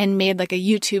and made like a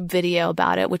YouTube video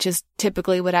about it, which is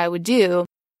typically what I would do,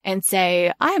 and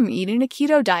say, I'm eating a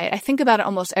keto diet. I think about it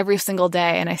almost every single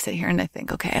day, and I sit here and I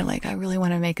think, okay, like I really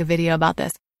want to make a video about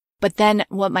this. But then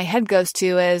what my head goes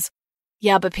to is,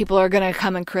 yeah, but people are going to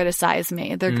come and criticize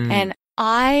me. And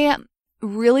I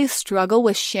really struggle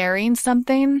with sharing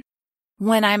something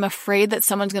when I'm afraid that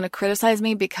someone's going to criticize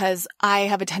me, because I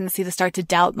have a tendency to start to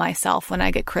doubt myself when I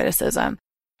get criticism.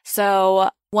 So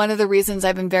one of the reasons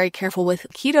I've been very careful with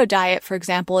keto diet, for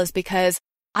example, is because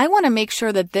I want to make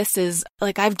sure that this is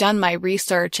like, I've done my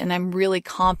research and I'm really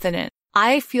confident.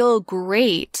 I feel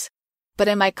great, but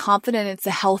am I confident it's the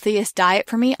healthiest diet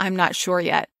for me? I'm not sure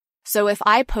yet. So if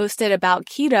I posted about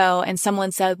keto and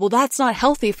someone said, well, that's not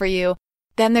healthy for you,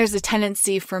 then there's a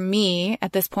tendency for me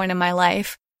at this point in my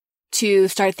life to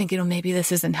start thinking, oh, maybe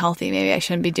this isn't healthy. Maybe I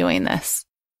shouldn't be doing this.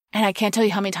 And I can't tell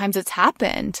you how many times it's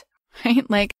happened, right?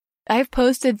 Like I've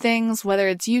posted things, whether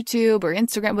it's YouTube or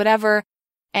Instagram, whatever,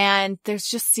 and there's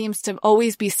just seems to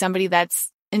always be somebody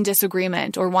that's in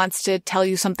disagreement or wants to tell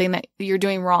you something that you're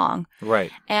doing wrong.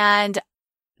 Right. And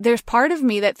there's part of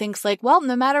me that thinks like, well,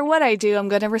 no matter what I do, I'm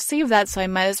going to receive that. So I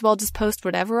might as well just post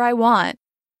whatever I want.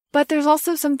 But there's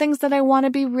also some things that I want to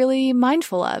be really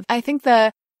mindful of. I think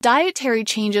the dietary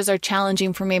changes are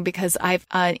challenging for me because I've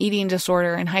an eating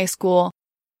disorder in high school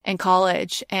and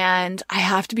college, and I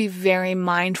have to be very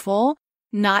mindful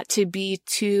not to be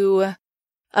too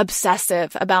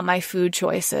obsessive about my food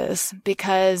choices,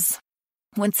 because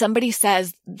when somebody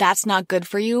says that's not good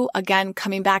for you, again,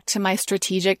 coming back to my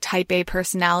strategic type A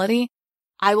personality,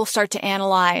 I will start to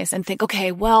analyze and think,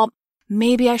 okay, well,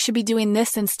 maybe I should be doing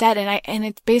this instead. And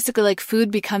it's basically like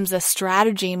food becomes a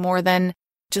strategy more than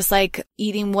just like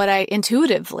eating what I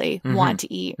intuitively want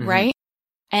to eat, right?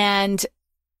 And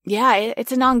yeah,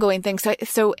 it's an ongoing thing.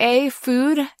 So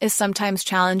food is sometimes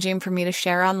challenging for me to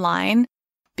share online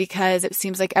because it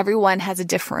seems like everyone has a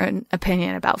different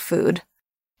opinion about food.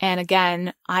 And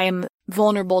again, I am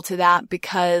vulnerable to that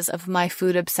because of my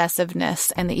food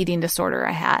obsessiveness and the eating disorder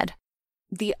I had.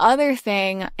 The other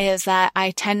thing is that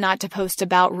I tend not to post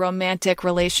about romantic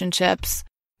relationships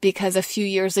because a few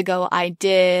years ago I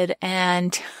did.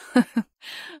 And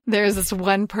there's this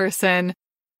one person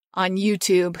on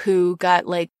YouTube who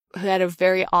had a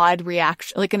very odd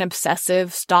reaction, like an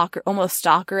obsessive stalker, almost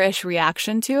stalkerish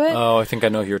reaction to it. Oh, I think I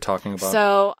know who you're talking about.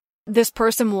 So this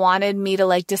person wanted me to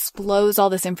like disclose all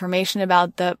this information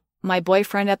about my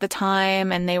boyfriend at the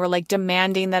time. And they were like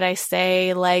demanding that I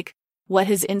say like what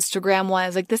his Instagram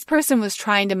was. Like this person was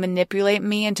trying to manipulate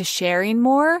me into sharing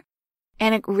more.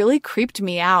 And it really creeped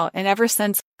me out. And ever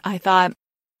since I thought,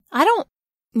 I don't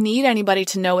need anybody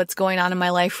to know what's going on in my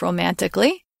life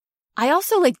romantically. I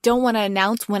also like don't want to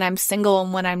announce when I'm single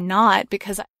and when I'm not,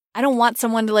 because I don't want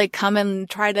someone to like come and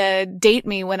try to date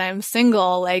me when I'm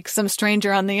single, like some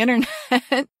stranger on the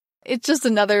internet. It's just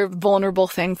another vulnerable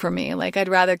thing for me. Like I'd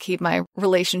rather keep my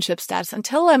relationship status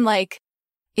until I'm like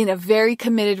in a very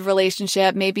committed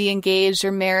relationship, maybe engaged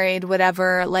or married,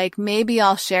 whatever. Like maybe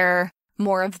I'll share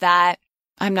more of that.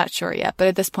 I'm not sure yet, but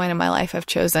at this point in my life, I've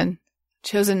chosen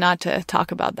not to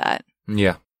talk about that.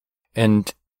 Yeah.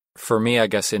 And for me, I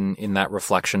guess in that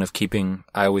reflection of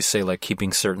I always say like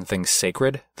keeping certain things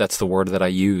sacred. That's the word that I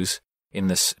use in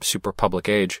this super public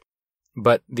age.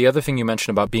 But the other thing you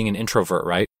mentioned about being an introvert,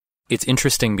 right? It's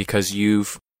interesting because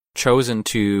you've chosen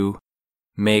to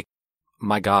make,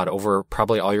 my God, over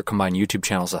probably all your combined YouTube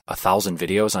channels, 1,000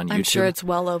 videos on YouTube. I'm sure it's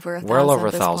well over 1,000. Well over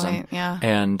 1,000. Point, yeah.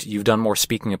 And you've done more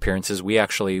speaking appearances.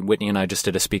 Whitney and I just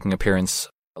did a speaking appearance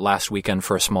last weekend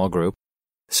for a small group.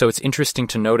 So it's interesting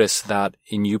to notice that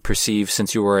you perceive,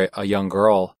 since you were a young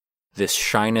girl, this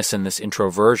shyness and this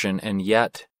introversion, and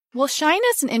yet... Well,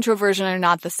 shyness and introversion are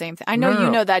not the same thing. I know you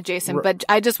know that, Jason, but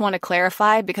I just want to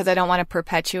clarify, because I don't want to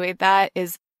perpetuate that,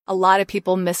 is a lot of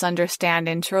people misunderstand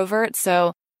introvert.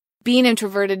 So being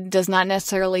introverted does not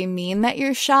necessarily mean that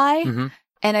you're shy. Mm-hmm.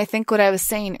 And I think what I was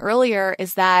saying earlier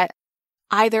is that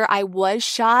either I was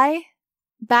shy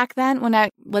back then when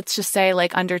let's just say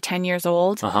like under 10 years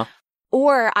old,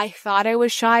 or I thought I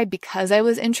was shy because I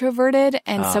was introverted.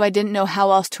 And so I didn't know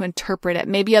how else to interpret it.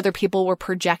 Maybe other people were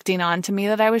projecting onto me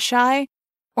that I was shy.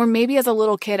 Or maybe as a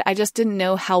little kid, I just didn't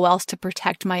know how else to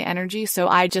protect my energy. So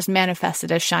I just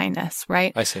manifested as shyness,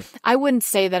 right? I see. I wouldn't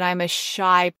say that I'm a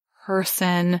shy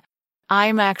person.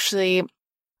 I'm actually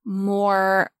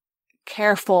more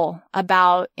careful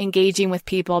about engaging with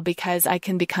people because I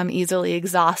can become easily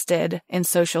exhausted in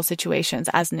social situations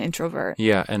as an introvert.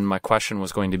 Yeah. And my question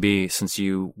was going to be, since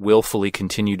you willfully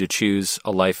continue to choose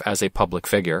a life as a public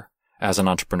figure, as an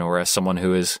entrepreneur, as someone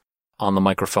who is on the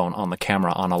microphone, on the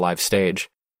camera, on a live stage,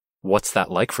 what's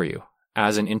that like for you?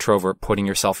 As an introvert, putting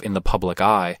yourself in the public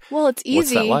eye. Well, it's easy.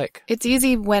 What's that like? It's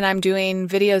easy when I'm doing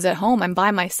videos at home. I'm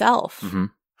by myself. Mm-hmm.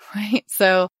 Right.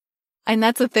 So, and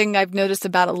that's the thing I've noticed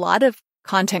about a lot of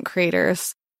content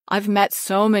creators. I've met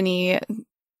so many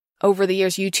over the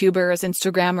years, YouTubers,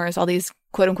 Instagrammers, all these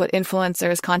quote unquote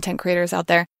influencers, content creators out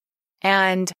there.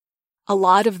 And a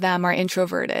lot of them are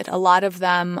introverted. A lot of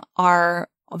them are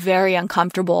very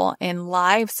uncomfortable in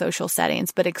live social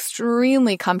settings, but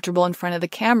extremely comfortable in front of the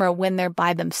camera when they're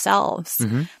by themselves.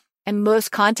 Mm-hmm. And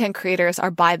most content creators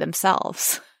are by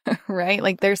themselves, right?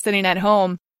 Like they're sitting at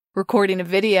home recording a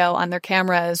video on their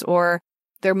cameras or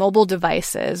their mobile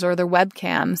devices or their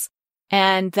webcams.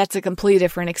 And that's a completely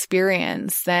different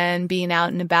experience than being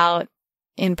out and about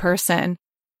in person.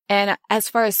 And as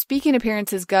far as speaking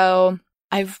appearances go,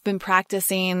 I've been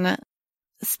practicing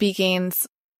speaking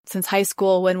since high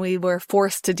school when we were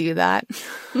forced to do that.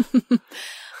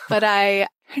 But I'm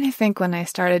trying to think when I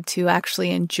started to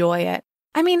actually enjoy it.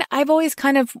 I mean, I've always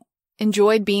kind of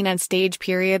enjoyed being on stage,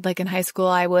 period. Like in high school,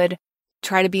 I would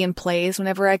try to be in plays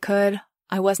whenever I could.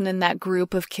 I wasn't in that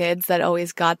group of kids that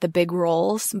always got the big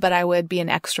roles, but I would be an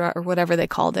extra or whatever they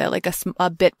called it, like a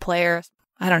bit player.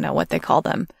 I don't know what they call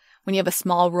them. When you have a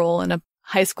small role in a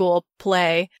high school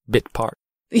play. Bit part.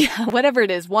 Yeah, whatever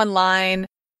it is, one line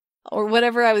or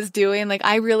whatever I was doing. Like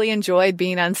I really enjoyed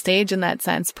being on stage in that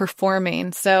sense,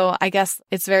 performing. So I guess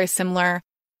it's very similar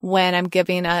when I'm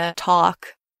giving a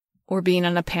talk or being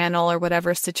on a panel or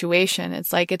whatever situation.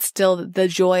 It's like it's still the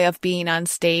joy of being on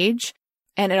stage.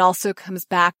 And it also comes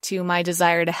back to my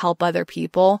desire to help other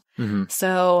people. Mm-hmm.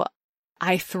 So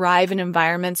I thrive in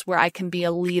environments where I can be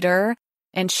a leader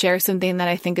and share something that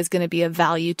I think is going to be of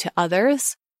value to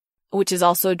others, which is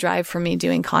also a drive for me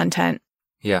doing content.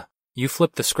 Yeah. You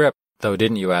flipped the script though,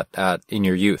 didn't you, in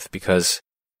your youth? Because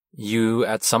you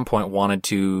at some point wanted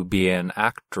to be an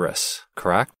actress,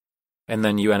 correct? And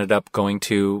then you ended up going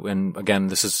to, and again,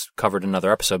 this is covered in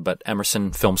another episode, but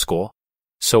Emerson Film School.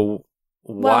 So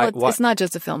why? It's not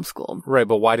just a film school. Right,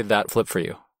 but why did that flip for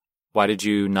you? Why did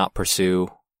you not pursue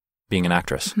being an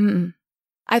actress?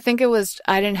 I think it was,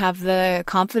 I didn't have the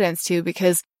confidence to,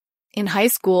 because in high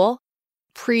school,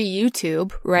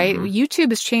 pre-YouTube, right? YouTube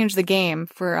has changed the game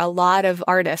for a lot of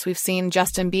artists. We've seen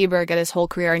Justin Bieber get his whole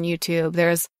career on YouTube.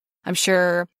 There's, I'm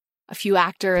sure, a few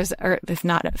actors, or if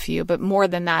not a few, but more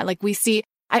than that. Like we see,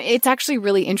 it's actually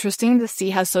really interesting to see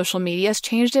how social media has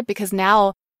changed it, because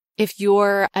now if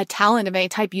you're a talent of any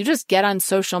type, you just get on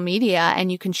social media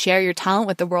and you can share your talent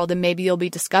with the world and maybe you'll be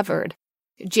discovered.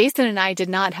 Jason and I did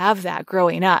not have that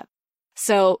growing up.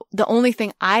 So the only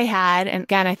thing I had, and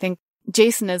again, I think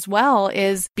Jason as well,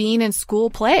 is being in school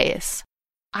plays.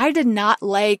 I did not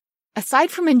like, aside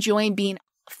from enjoying being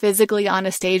physically on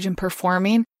a stage and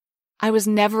performing, I was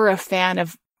never a fan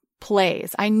of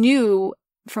plays. I knew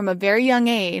from a very young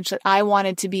age that I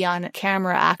wanted to be on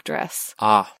camera actress.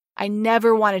 I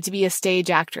never wanted to be a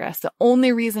stage actress. The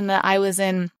only reason that I was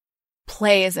in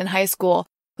plays in high school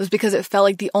was because it felt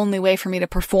like the only way for me to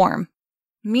perform.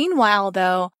 Meanwhile,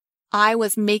 though, I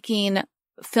was making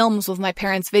films with my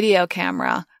parents' video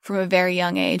camera from a very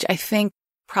young age. I think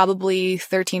probably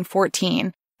 13,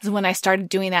 14 is when I started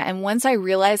doing that. And once I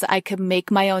realized I could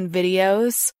make my own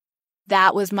videos,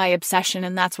 that was my obsession,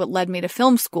 and that's what led me to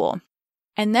film school.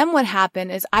 And then what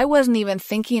happened is I wasn't even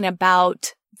thinking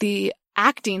about the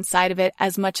acting side of it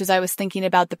as much as I was thinking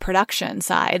about the production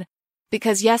side.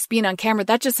 Because yes, being on camera,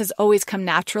 that just has always come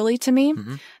naturally to me.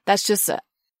 That's just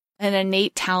an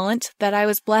innate talent that I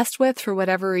was blessed with for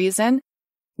whatever reason.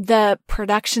 The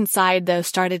production side, though,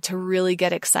 started to really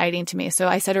get exciting to me. So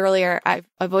I said earlier, I've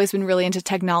always been really into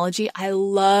technology. I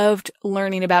loved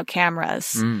learning about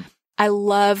cameras. I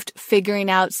loved figuring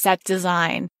out set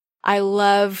design. I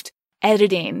loved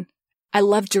editing. I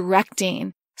loved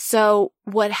directing. So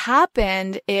what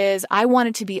happened is I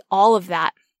wanted to be all of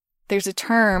that. There's a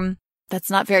term that's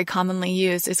not very commonly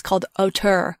used. It's called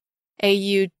auteur,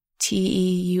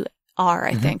 A-U-T-E-U-R,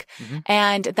 I think.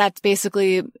 And that's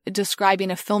basically describing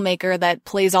a filmmaker that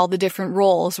plays all the different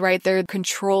roles, right? They're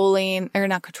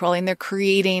they're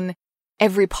creating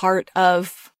every part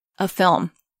of a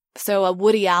film. So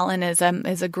Woody Allen is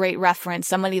a great reference,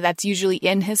 somebody that's usually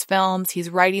in his films. He's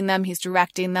writing them, he's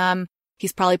directing them,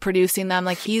 he's probably producing them.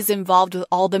 Like he's involved with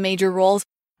all the major roles.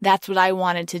 That's what I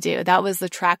wanted to do. That was the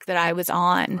track that I was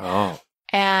on.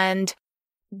 And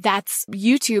that's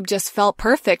YouTube just felt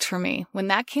perfect for me when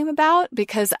that came about,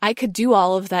 because I could do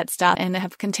all of that stuff and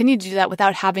have continued to do that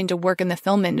without having to work in the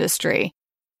film industry.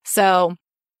 So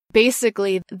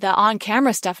basically the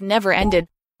on-camera stuff never ended.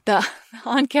 The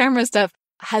on-camera stuff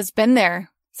has been there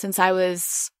since I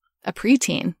was a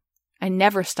preteen. I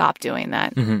never stopped doing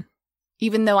that.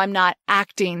 Even though I'm not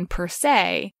acting per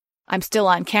se, I'm still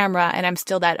on camera and I'm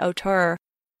still that auteur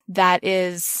that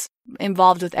is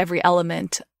involved with every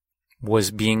element.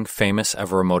 Was being famous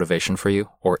ever a motivation for you,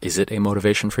 or is it a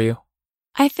motivation for you?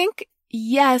 I think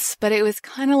yes, but it was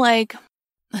kind of like,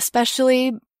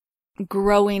 especially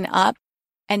growing up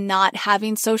and not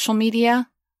having social media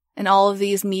and all of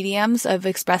these mediums of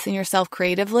expressing yourself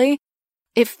creatively,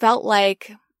 it felt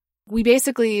like we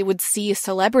basically would see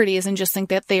celebrities and just think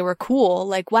that they were cool.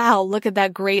 Like, wow, look at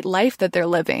that great life that they're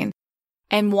living,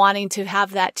 and wanting to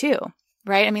have that too,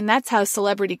 right? I mean, that's how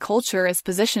celebrity culture is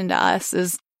positioned to us,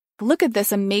 is look at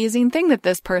this amazing thing that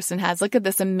this person has. Look at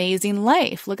this amazing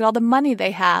life. Look at all the money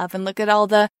they have, and look at all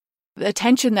the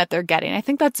attention that they're getting. I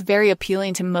think that's very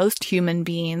appealing to most human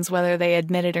beings, whether they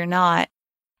admit it or not.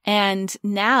 And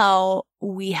now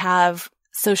we have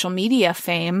social media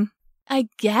fame. I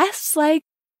guess like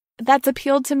that's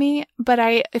appealed to me, but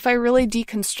if I really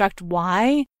deconstruct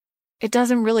why, it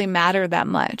doesn't really matter that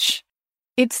much.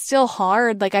 It's still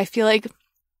hard. Like I feel like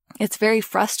it's very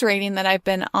frustrating that I've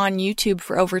been on YouTube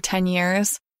for over 10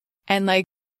 years and like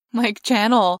my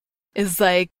channel is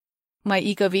like my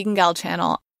Eco Vegan Gal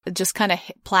channel just kind of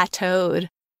plateaued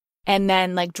and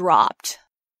then like dropped.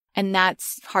 And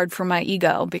that's hard for my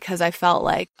ego because I felt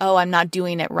like, oh, I'm not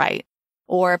doing it right,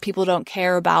 or people don't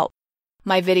care about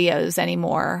my videos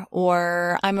anymore,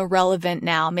 or I'm irrelevant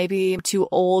now. Maybe I'm too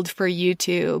old for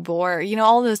YouTube, or, you know,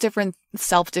 all those different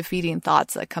self-defeating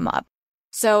thoughts that come up.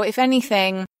 So if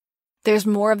anything, there's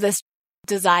more of this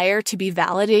desire to be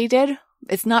validated.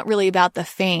 It's not really about the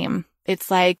fame. It's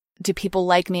like, do people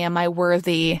like me? Am I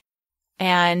worthy?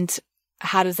 And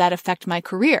how does that affect my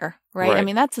career? Right? I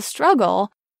mean, that's a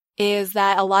struggle, is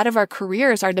that a lot of our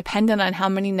careers are dependent on how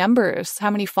many numbers,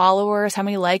 how many followers, how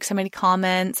many likes, how many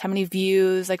comments, how many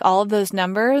views, like all of those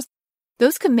numbers,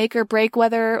 those can make or break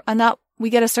whether or not we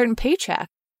get a certain paycheck.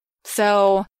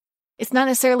 So it's not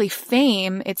necessarily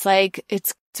fame. It's like,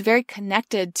 it's very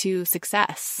connected to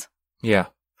success. Yeah.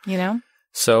 You know?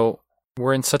 So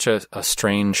we're in such a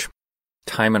strange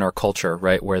time in our culture,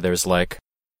 right? Where there's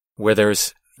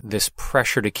this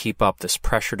pressure to keep up, this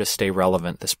pressure to stay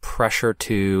relevant, this pressure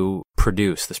to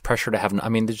produce, this pressure to have, I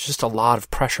mean, there's just a lot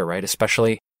of pressure, right?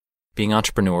 Especially being an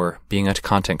entrepreneur, being a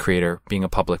content creator, being a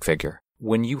public figure.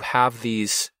 When you have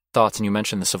these thoughts, and you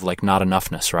mentioned this of like not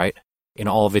enoughness, right? In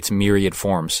all of its myriad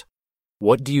forms,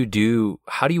 what do you do?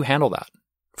 How do you handle that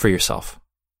for yourself?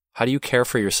 How do you care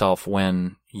for yourself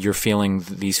when you're feeling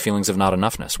these feelings of not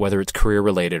enoughness, whether it's career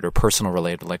related or personal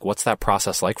related? Like, what's that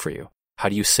process like for you? How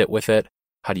do you sit with it?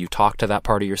 How do you talk to that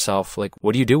part of yourself? Like,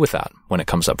 what do you do with that when it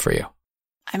comes up for you?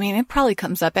 I mean, it probably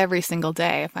comes up every single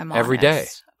day, if I'm honest. Every day?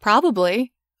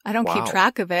 Probably. I don't Wow. keep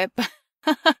track of it, but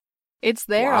it's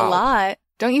there Wow. a lot.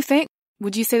 Don't you think?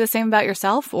 Would you say the same about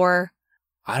yourself, or?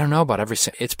 I don't know about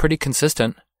it's pretty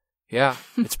consistent. Yeah,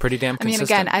 it's pretty damn I mean,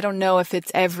 consistent. again, I don't know if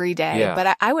it's every day, Yeah.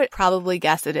 but I would probably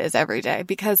guess it is every day,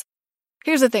 because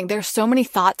here's the thing. There's so many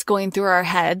thoughts going through our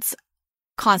heads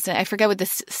constant. I forget what the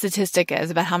statistic is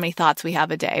about how many thoughts we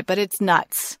have a day, but it's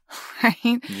nuts,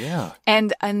 right? Yeah.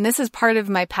 And this is part of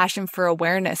my passion for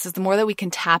awareness, is the more that we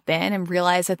can tap in and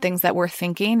realize the things that we're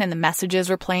thinking and the messages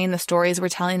we're playing, the stories we're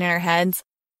telling in our heads,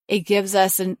 it gives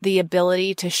us the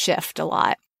ability to shift a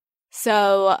lot.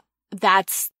 So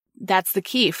that's the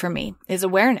key for me, is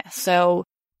awareness. So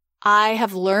I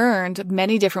have learned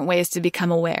many different ways to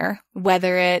become aware,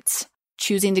 whether it's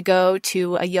choosing to go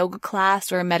to a yoga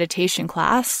class or a meditation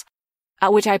class,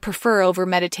 which I prefer over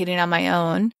meditating on my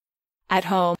own at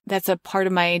home. That's a part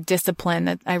of my discipline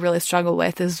that I really struggle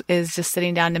with, is just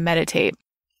sitting down to meditate.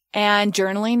 And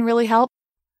journaling really helps,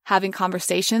 having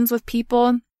conversations with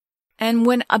people. And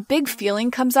when a big feeling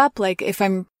comes up, like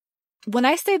when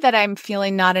I say that I'm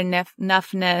feeling not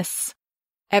enoughness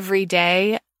every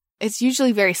day, it's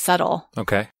usually very subtle.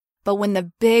 Okay. But when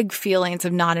the big feelings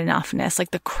of not enoughness, like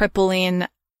the crippling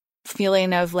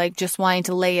feeling of like just wanting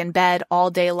to lay in bed all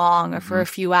day long or for a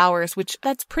few hours, which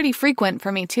that's pretty frequent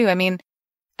for me too. I mean,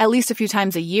 at least a few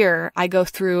times a year, I go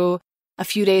through a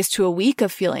few days to a week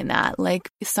of feeling that.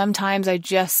 Like sometimes I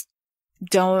just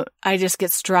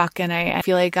get struck and I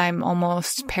feel like I'm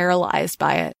almost paralyzed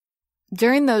by it.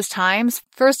 During those times,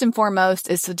 first and foremost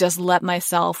is to just let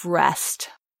myself rest,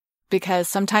 because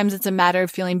sometimes it's a matter of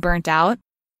feeling burnt out,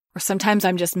 or sometimes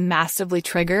I'm just massively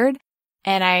triggered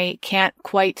and I can't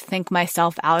quite think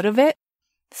myself out of it.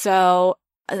 So,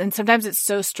 and sometimes it's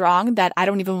so strong that I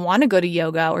don't even want to go to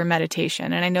yoga or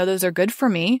meditation. And I know those are good for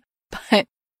me, but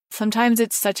sometimes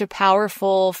it's such a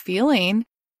powerful feeling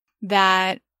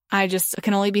that I just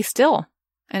can only be still,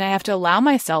 and I have to allow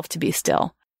myself to be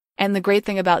still. And the great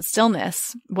thing about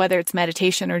stillness, whether it's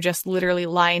meditation or just literally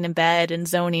lying in bed and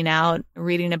zoning out,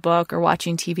 reading a book or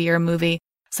watching TV or a movie,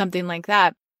 something like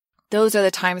that, those are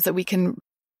the times that we can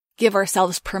give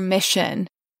ourselves permission,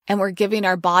 and we're giving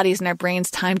our bodies and our brains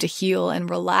time to heal and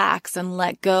relax and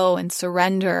let go and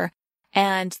surrender.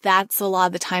 And that's a lot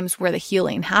of the times where the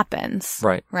healing happens.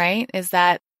 Right. Right? Is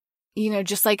that,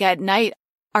 just like at night,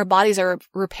 our bodies are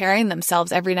repairing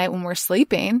themselves every night when we're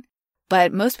sleeping,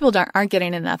 but most people aren't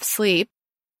getting enough sleep.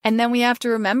 And then we have to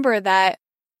remember that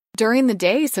during the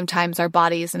day, sometimes our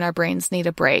bodies and our brains need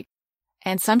a break.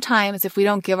 And sometimes if we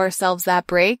don't give ourselves that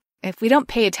break, if we don't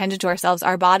pay attention to ourselves,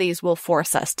 our bodies will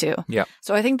force us to. Yeah.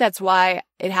 So I think that's why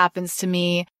it happens to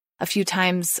me a few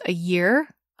times a year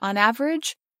on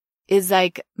average, is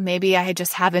like maybe I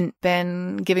just haven't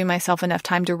been giving myself enough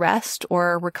time to rest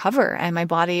or recover, and my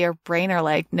body or brain are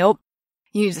like, nope,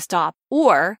 you need to stop.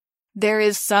 Or there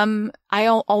is I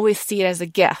always see it as a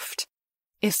gift.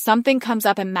 If something comes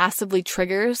up and massively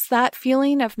triggers that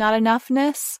feeling of not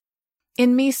enoughness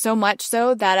in me, so much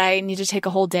so that I need to take a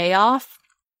whole day off,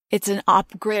 it's a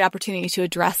great opportunity to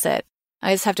address it.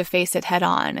 I just have to face it head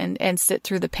on and sit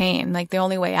through the pain. Like the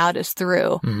only way out is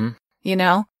through,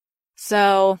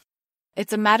 So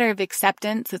it's a matter of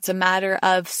acceptance. It's a matter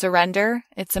of surrender.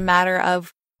 It's a matter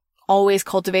of always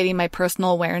cultivating my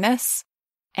personal awareness.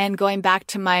 And going back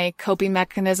to my coping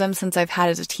mechanism since I've had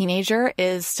as a teenager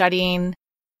is studying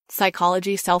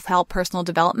psychology, self-help, personal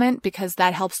development, because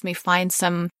that helps me find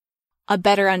a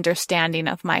better understanding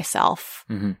of myself.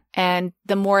 Mm-hmm. And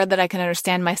the more that I can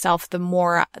understand myself, the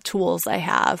more tools I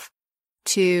have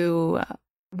to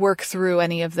work through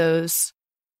any of those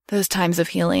times of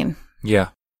healing. Yeah.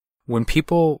 When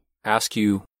people ask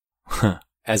you,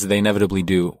 as they inevitably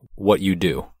do, what you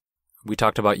do, we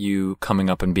talked about you coming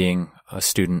up and being a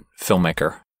student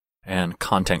filmmaker and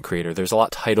content creator. There's a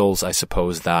lot of titles, I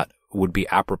suppose, that would be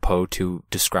apropos to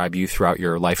describe you throughout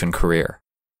your life and career.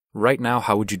 Right now,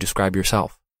 how would you describe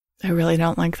yourself? I really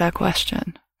don't like that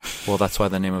question. Well, that's why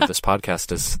the name of this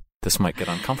podcast is This Might Get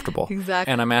Uncomfortable.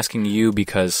 Exactly. And I'm asking you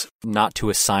because not to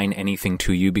assign anything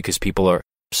to you, because people are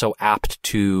so apt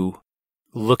to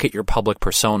look at your public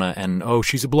persona and, oh,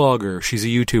 she's a blogger, she's a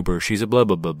YouTuber, she's a blah,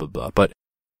 blah, blah, blah, blah. But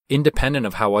independent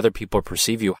of how other people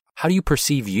perceive you, how do you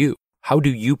perceive you? How do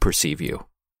you perceive you?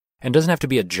 And it doesn't have to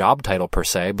be a job title per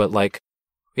se, but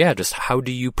just how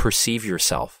do you perceive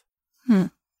yourself? I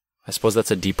suppose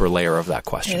that's a deeper layer of that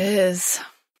question. It is.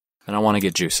 And I want to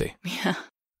get juicy. Yeah.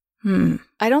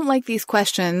 I don't like these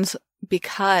questions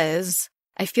because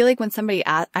I feel like when somebody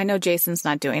asks, I know Jason's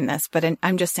not doing this, but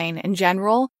I'm just saying in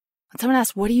general, when someone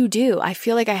asks, what do you do? I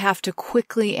feel like I have to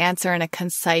quickly answer in a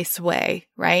concise way,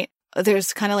 right?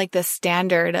 There's kind of like this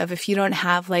standard of if you don't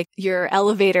have like your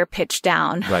elevator pitch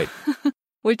down, Right.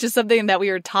 which is something that we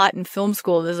were taught in film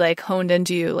school is like honed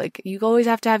into you. Like you always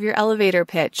have to have your elevator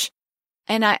pitch.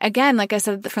 And again, like I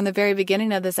said, from the very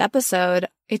beginning of this episode,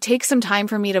 it takes some time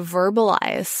for me to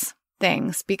verbalize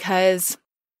things because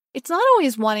it's not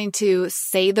always wanting to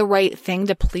say the right thing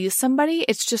to please somebody.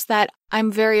 It's just that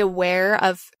I'm very aware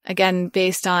of, again,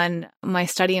 based on my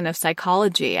studying of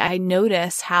psychology, I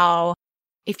notice how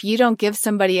if you don't give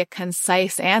somebody a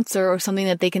concise answer or something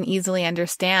that they can easily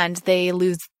understand, they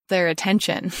lose their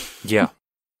attention. Yeah.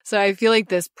 So I feel like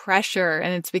this pressure,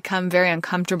 and it's become very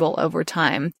uncomfortable over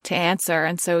time to answer.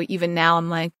 And so even now I'm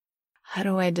like, how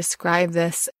do I describe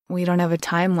this? We don't have a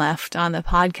time left on the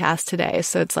podcast today.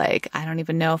 So it's like, I don't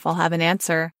even know if I'll have an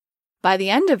answer by the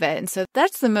end of it. And so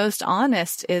that's the most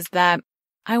honest, is that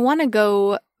I want to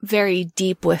go very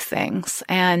deep with things.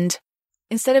 And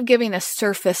instead of giving a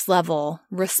surface level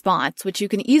response, which you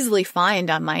can easily find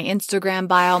on my Instagram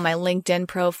bio, my LinkedIn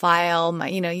profile,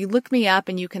 you look me up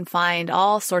and you can find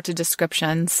all sorts of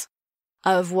descriptions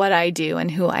of what I do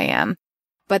and who I am.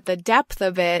 But the depth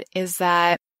of it is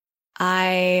that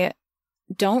I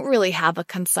don't really have a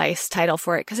concise title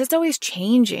for it because it's always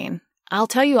changing. I'll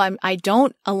tell you, I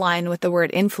don't align with the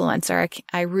word influencer.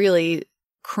 I really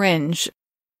cringe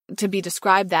to be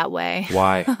described that way.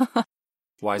 Why?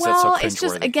 Why is that so cringeworthy? Well, it's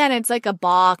just, again, it's like a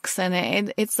box,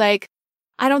 and it's like,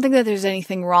 I don't think that there's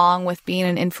anything wrong with being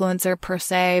an influencer per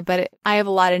se, but I have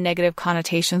a lot of negative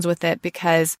connotations with it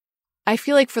because I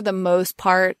feel like for the most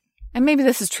part, and maybe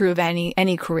this is true of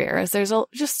any career, is there's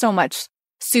just so much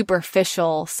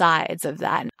superficial sides of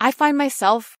that. I find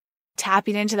myself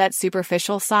tapping into that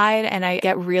superficial side, and I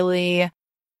get really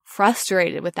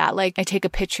frustrated with that. Like I take a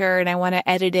picture and I want to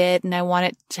edit it and I want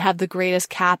it to have the greatest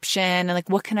caption, and like,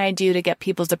 what can I do to get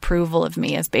people's approval of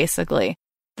me is basically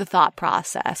the thought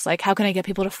process. Like, how can I get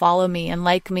people to follow me and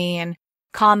like me and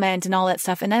comment and all that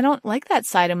stuff? And I don't like that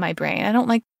side of my brain. I don't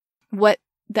like what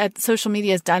that social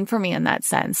media has done for me in that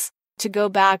sense. To go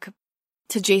back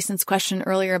to Jason's question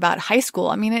earlier about high school,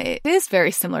 I mean, it is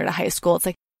very similar to high school. It's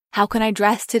like, how can I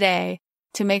dress today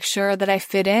to make sure that I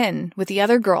fit in with the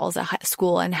other girls at high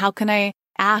school? And how can I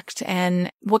act? And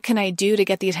what can I do to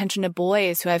get the attention of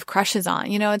boys who I have crushes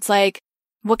on? It's like,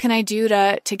 what can I do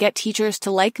to get teachers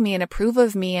to like me and approve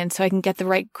of me, and so I can get the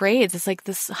right grades? It's like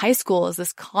this high school is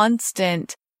this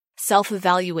constant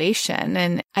self-evaluation.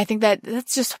 And I think that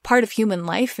that's just part of human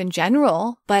life in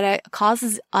general, but it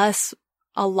causes us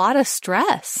a lot of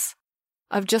stress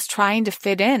of just trying to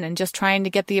fit in and just trying to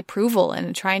get the approval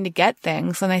and trying to get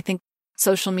things. And I think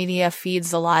social media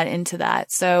feeds a lot into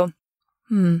that. So,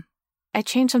 I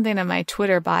changed something on my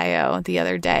Twitter bio the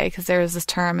other day because there was this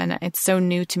term and it's so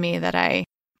new to me that I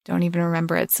don't even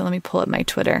remember it. So let me pull up my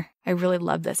Twitter. I really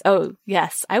love this. Oh,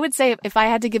 yes. I would say if I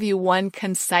had to give you one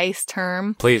concise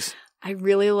term, please. I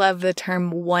really love the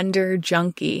term wonder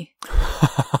junkie. Isn't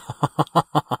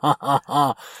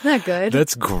that good?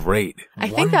 That's great. I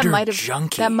think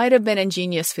that might have been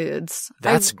Ingenious Foods.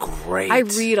 That's great. I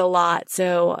read a lot.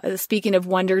 So speaking of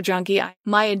wonder junkie,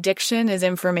 my addiction is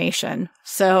information.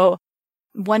 So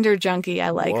wonder junkie,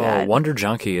 I like that. Wonder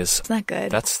junkie is not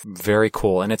good. That's very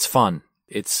cool. And it's fun.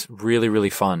 It's really, really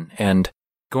fun. And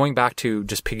going back to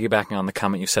just piggybacking on the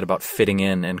comment you said about fitting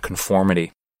in and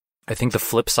conformity, I think the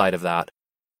flip side of that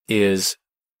is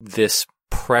this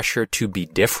pressure to be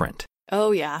different.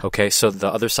 Oh, yeah. Okay, so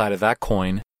the other side of that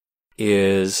coin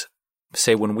is,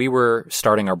 say, when we were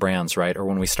starting our brands, right, or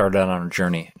when we started out on our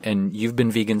journey, and you've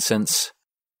been vegan since?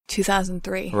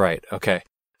 2003. Right, okay.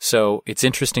 So it's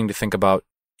interesting to think about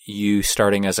you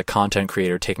starting as a content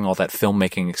creator, taking all that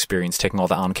filmmaking experience, taking all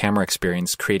the on-camera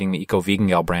experience, creating the Eco Vegan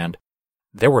Gal brand.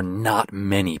 There were not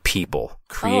many people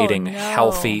creating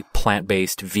healthy,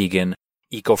 plant-based, vegan,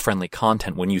 eco-friendly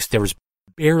content there was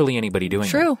barely anybody doing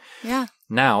it. True, yeah.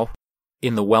 Now,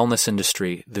 in the wellness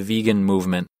industry, the vegan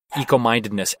movement,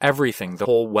 eco-mindedness, everything, the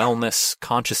whole wellness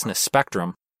consciousness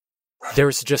spectrum,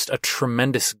 there's just a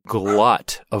tremendous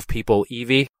glut of people.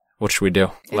 Evie, what should we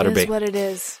do? Let her be. It is what it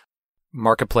is.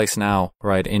 Marketplace now,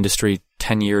 right? Industry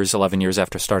 10 years, 11 years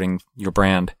after starting your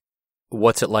brand.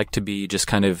 what's it like to be just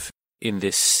kind of in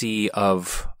this sea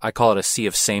of, I call it a sea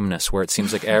of sameness, where it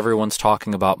seems like everyone's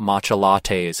talking about matcha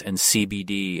lattes and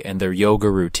CBD and their yoga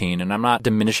routine. And I'm not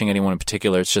diminishing anyone in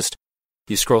particular. It's just,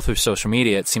 you scroll through social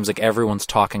media, it seems like everyone's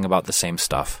talking about the same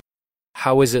stuff.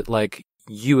 How is it like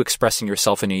you expressing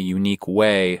yourself in a unique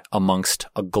way amongst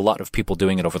a glut of people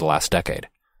doing it over the last decade?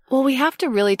 Well, we have to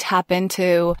really tap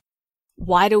into,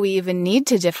 why do we even need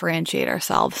to differentiate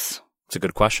ourselves? It's a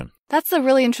good question. That's a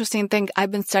really interesting thing.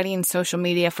 I've been studying social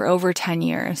media for over 10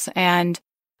 years. And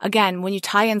again, when you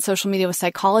tie in social media with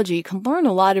psychology, you can learn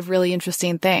a lot of really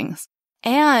interesting things.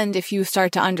 And if you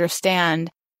start to understand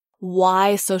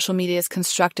why social media is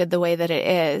constructed the way that it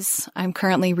is, I'm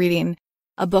currently reading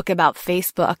a book about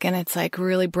Facebook, and it's like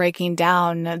really breaking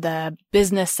down the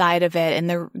business side of it and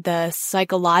the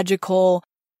psychological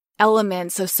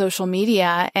elements of social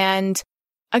media. And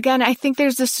again, I think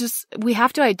there's we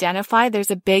have to identify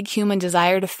there's a big human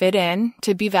desire to fit in,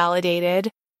 to be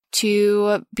validated,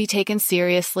 to be taken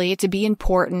seriously, to be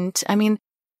important. I mean,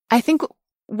 I think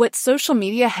what social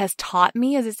media has taught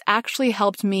me is it's actually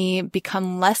helped me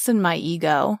become less in my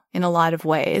ego in a lot of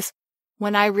ways.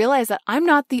 When I realize that I'm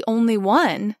not the only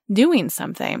one doing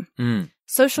something.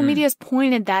 Social media has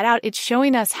pointed that out. It's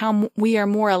showing us how we are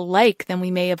more alike than we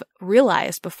may have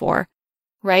realized before,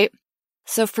 right?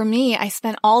 So for me, I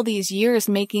spent all these years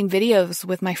making videos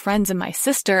with my friends and my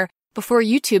sister before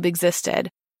YouTube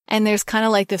existed. And there's kind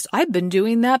of like this, I've been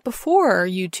doing that before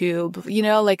YouTube,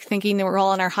 like thinking that we're all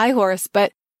on our high horse.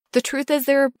 But the truth is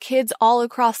there are kids all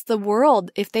across the world.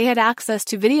 If they had access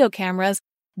to video cameras,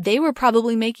 they were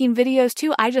probably making videos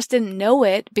too. I just didn't know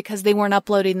it because they weren't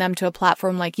uploading them to a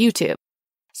platform like YouTube.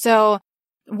 So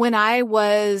when I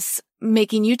was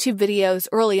making YouTube videos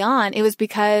early on, it was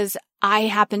because I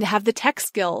happened to have the tech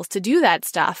skills to do that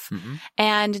stuff. Mm-hmm.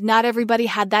 And not everybody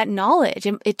had that knowledge.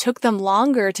 It took them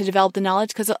longer to develop the knowledge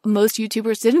because most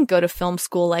YouTubers didn't go to film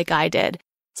school like I did.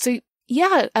 So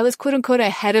yeah, I was quote unquote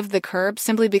ahead of the curve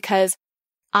simply because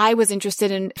I was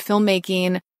interested in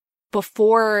filmmaking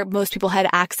before most people had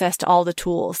access to all the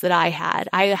tools that I had.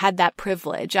 I had that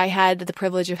privilege. I had the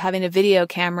privilege of having a video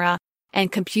camera and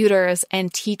computers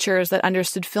and teachers that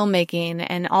understood filmmaking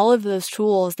and all of those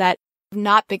tools that have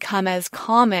not become as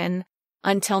common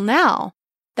until now.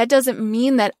 That doesn't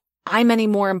mean that I'm any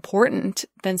more important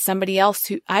than somebody else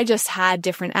who I just had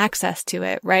different access to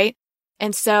it, right?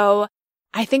 And so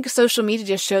I think social media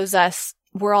just shows us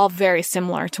we're all very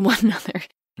similar to one another.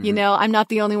 Mm-hmm. I'm not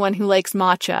the only one who likes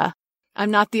matcha.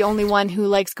 I'm not the only one who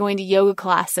likes going to yoga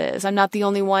classes. I'm not the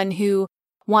only one who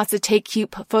wants to take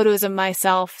cute photos of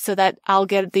myself so that I'll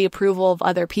get the approval of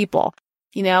other people,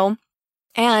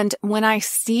 And when I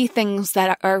see things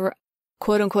that are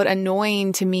quote unquote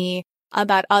annoying to me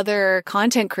about other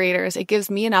content creators, it gives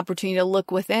me an opportunity to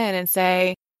look within and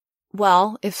say,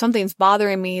 well, if something's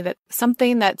bothering me, that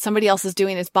something that somebody else is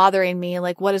doing is bothering me,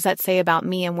 like what does that say about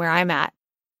me and where I'm at?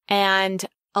 And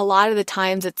a lot of the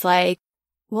times it's like,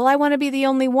 well, I want to be the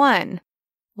only one.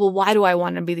 Well, why do I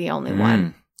want to be the only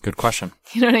one? Good question.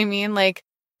 You know what I mean? Like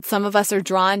some of us are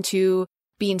drawn to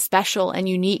being special and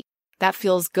unique. That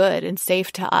feels good and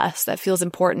safe to us. That feels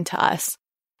important to us.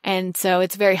 And so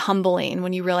it's very humbling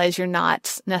when you realize you're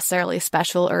not necessarily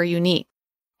special or unique.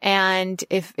 And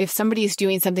if somebody's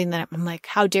doing something that I'm like,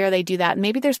 how dare they do that?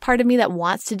 Maybe there's part of me that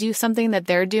wants to do something that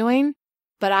they're doing,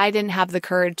 but I didn't have the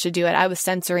courage to do it. I was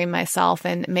censoring myself,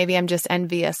 and maybe I'm just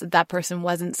envious that that person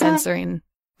wasn't censoring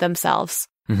themselves.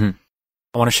 Mm-hmm.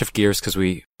 I want to shift gears because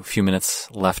we a few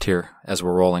minutes left here as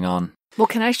we're rolling on. Well,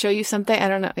 can I show you something? I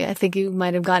don't know. I think you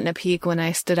might have gotten a peek when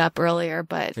I stood up earlier,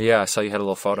 but... Yeah, I saw you had a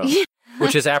little photo.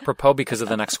 Which is apropos because of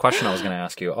the next question I was going to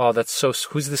ask you. Oh, that's so...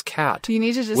 Who's this cat? You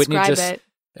need to describe it.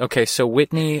 Okay, so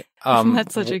Whitney...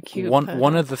 that's such a cute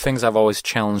one of the things I've always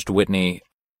challenged Whitney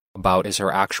about is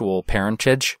her actual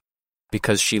parentage,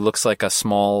 because she looks like a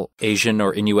small Asian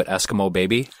or Inuit Eskimo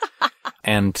baby.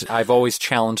 And I've always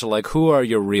challenged, like, who are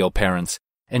your real parents?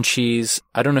 And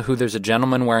I don't know who, there's a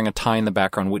gentleman wearing a tie in the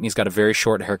background. Whitney's got a very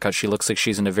short haircut. She looks like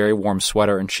she's in a very warm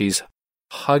sweater, and she's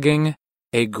hugging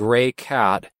a gray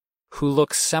cat who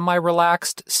looks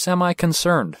semi-relaxed,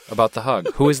 semi-concerned about the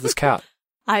hug. Who is this cat?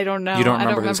 I don't know. You don't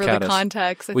remember, who this cat the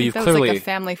context. I think that was like a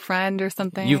family friend or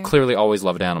something. You've clearly always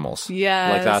loved animals.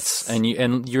 Yes. Like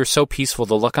and you're so peaceful.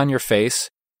 The look on your face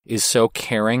is so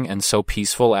caring and so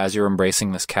peaceful as you're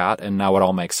embracing this cat, and now it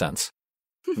all makes sense.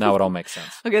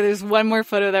 Okay, there's one more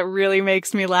photo that really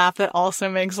makes me laugh that also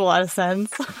makes a lot of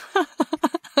sense.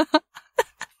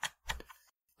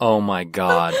 Oh my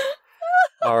God.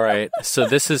 All right. So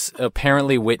this is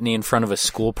apparently Whitney in front of a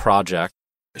school project.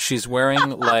 She's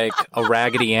wearing like a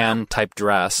Raggedy Ann type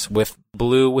dress with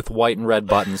blue with white and red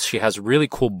buttons. She has really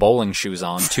cool bowling shoes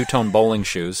on, two-tone bowling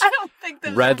shoes. I don't think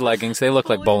those red are leggings. They look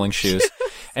like bowling shoes.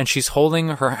 And she's holding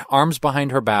her arms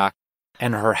behind her back,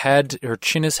 and her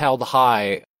chin is held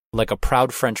high like a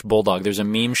proud French bulldog. There's a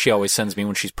meme she always sends me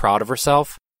when she's proud of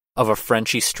herself of a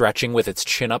Frenchie stretching with its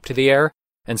chin up to the air.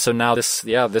 And so now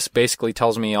this basically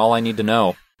tells me all I need to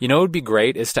know. You know what would be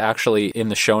great is to actually, in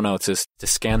the show notes, is to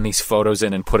scan these photos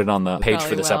in and put it on the page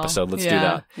for this episode. Let's do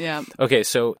that. Yeah. Okay,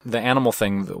 so the animal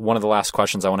thing, one of the last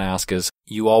questions I want to ask is,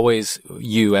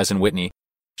 you as in Whitney,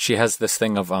 she has this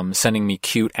thing of sending me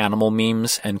cute animal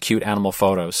memes and cute animal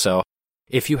photos. So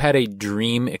if you had a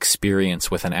dream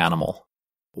experience with an animal,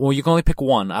 well, you can only pick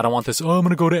one. I don't want this, I'm going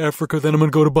to go to Africa, then I'm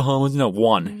going to go to Bahamas. No,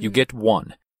 one. Mm-hmm. You get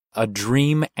one. A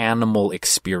dream animal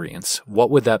experience. What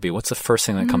would that be? What's the first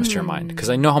thing that comes to your mind? Because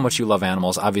I know how much you love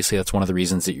animals. Obviously, that's one of the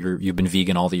reasons that you've been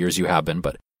vegan all the years you have been.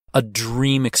 But a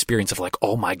dream experience of like,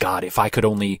 oh my God, if I could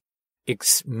only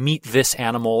meet this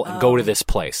animal and go to this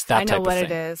place. That type of thing. I know what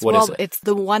it is. Well, it's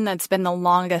the one that's been the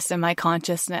longest in my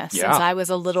consciousness since I was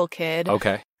a little kid.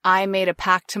 Okay. I made a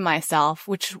pact to myself,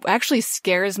 which actually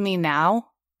scares me now,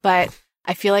 but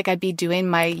I feel like I'd be doing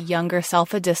my younger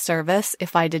self a disservice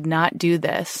if I did not do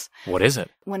this. What is it?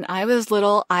 When I was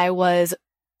little, I was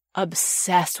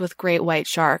obsessed with great white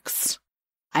sharks.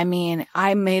 I mean,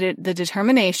 I made it the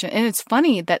determination. And it's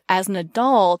funny that as an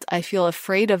adult, I feel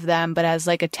afraid of them. But as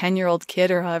like a 10-year-old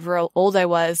kid or however old I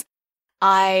was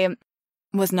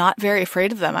not very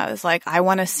afraid of them. I was like, I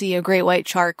want to see a great white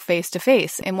shark face to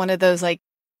face in one of those like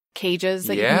cages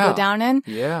that you can go down in.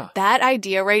 Yeah. That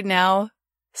idea right now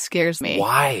scares me.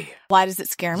 Why? Why does it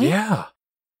scare me? Yeah.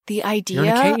 The idea.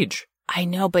 You're in a cage. I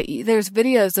know, but there's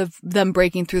videos of them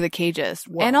breaking through the cages.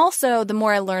 Wow. And also, the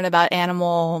more I learn about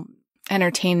animal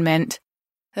entertainment,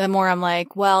 the more I'm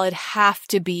like, well, it'd have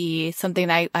to be something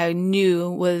I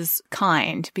knew was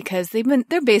kind, because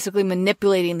they're basically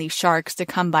manipulating these sharks to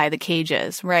come by the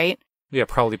cages, right? Yeah,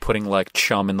 probably putting like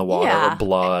chum in the water or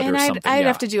blood or something. I'd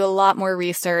have to do a lot more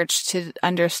research to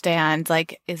understand,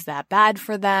 like, is that bad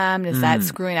for them? Is that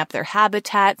screwing up their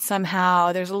habitat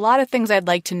somehow? There's a lot of things I'd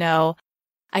like to know.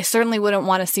 I certainly wouldn't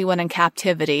want to see one in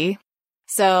captivity.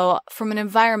 So from an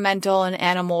environmental and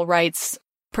animal rights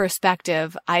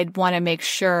perspective, I'd want to make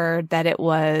sure that it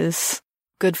was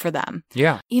good for them.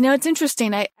 Yeah. You know, it's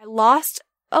interesting. I lost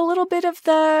a little bit of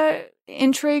the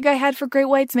intrigue I had for great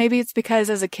whites. Maybe it's because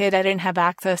as a kid, I didn't have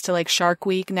access to like Shark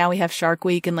Week. Now we have Shark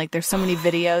Week and like there's so many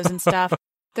videos and stuff.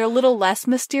 They're a little less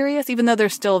mysterious, even though they're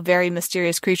still very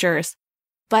mysterious creatures.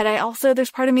 But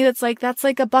there's part of me that's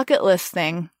like a bucket list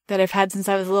thing that I've had since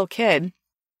I was a little kid.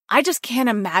 I just can't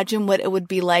imagine what it would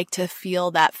be like to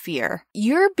feel that fear.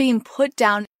 You're being put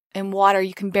down in water.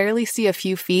 You can barely see a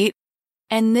few feet.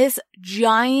 And this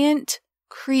giant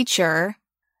creature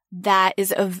that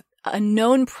is a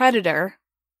known predator.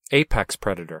 Apex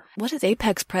predator. What does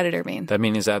apex predator mean? That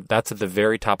means that's at the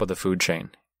very top of the food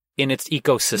chain. In its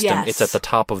ecosystem, It's at the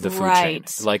top of the food chain.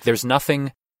 Like there's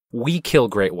nothing, we kill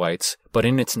great whites, but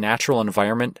in its natural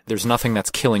environment, there's nothing that's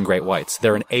killing great whites.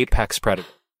 They're an apex predator.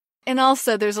 And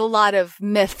also, there's a lot of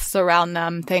myths around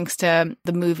them, thanks to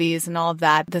the movies and all of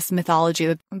that. This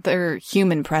mythology, they're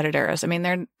human predators. I mean,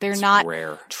 they're not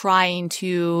rare. Trying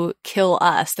to kill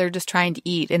us. They're just trying to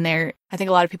eat. And I think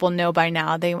a lot of people know by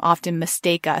now, they often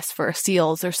mistake us for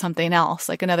seals or something else,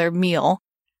 like another meal.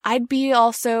 I'd be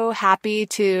also happy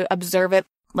to observe it,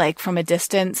 like from a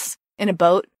distance in a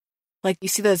boat. Like you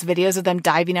see those videos of them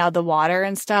diving out of the water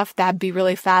and stuff. That'd be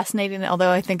really fascinating.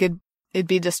 Although I think it'd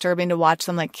be disturbing to watch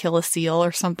them like kill a seal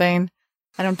or something.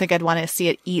 I don't think I'd want to see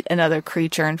it eat another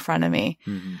creature in front of me.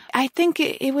 Mm-hmm. I think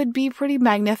it would be pretty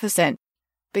magnificent,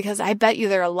 because I bet you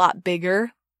they're a lot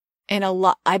bigger and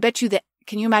I bet you that,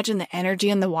 can you imagine the energy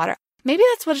in the water? Maybe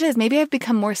that's what it is. Maybe I've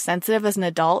become more sensitive as an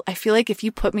adult. I feel like if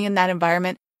you put me in that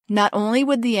environment, not only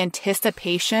would the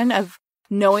anticipation of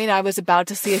knowing I was about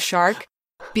to see a shark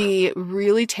be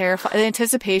really terrifying. The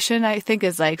anticipation, I think,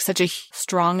 is like such a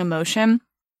strong emotion.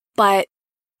 But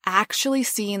actually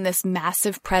seeing this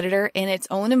massive predator in its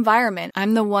own environment,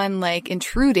 I'm the one like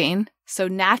intruding. So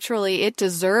naturally it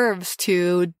deserves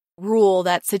to rule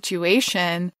that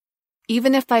situation.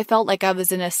 Even if I felt like I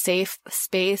was in a safe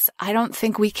space, I don't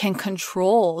think we can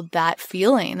control that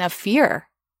feeling of fear.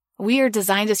 We are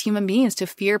designed as human beings to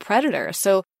fear predators.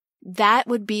 So that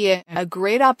would be a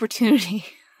great opportunity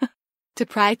to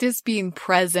practice being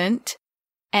present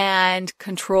and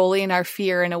controlling our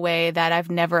fear in a way that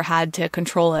I've never had to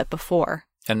control it before.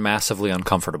 And massively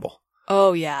uncomfortable.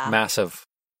 Oh, yeah. Massive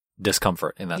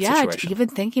discomfort in that situation. Yeah, even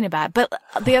thinking about it. But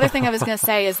the other thing I was going to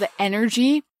say is the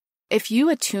energy. If you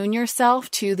attune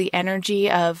yourself to the energy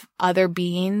of other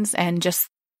beings and just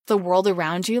the world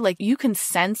around you, like you can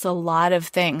sense a lot of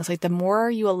things. Like the more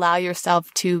you allow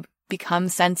yourself to become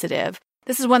sensitive,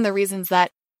 this is one of the reasons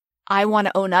that I want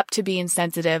to own up to being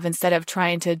sensitive instead of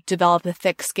trying to develop a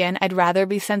thick skin. I'd rather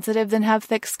be sensitive than have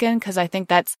thick skin because I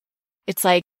think it's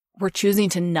like we're choosing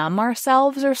to numb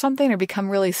ourselves or something or become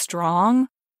really strong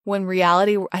when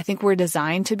reality, I think we're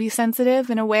designed to be sensitive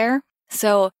and aware.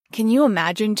 So can you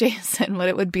imagine, Jason, what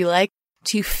it would be like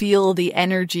to feel the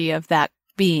energy of that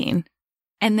being?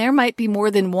 And there might be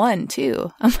more than one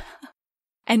too.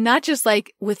 And not just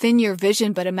like within your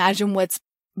vision, but imagine what's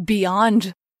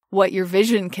beyond what your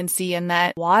vision can see in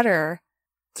that water.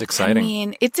 It's exciting. I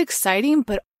mean, it's exciting,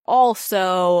 but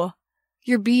also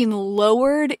you're being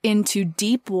lowered into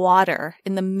deep water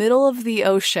in the middle of the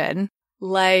ocean.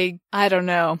 Like, I don't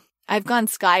know. I've gone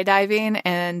skydiving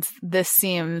and this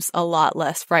seems a lot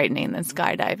less frightening than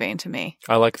skydiving to me.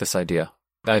 I like this idea.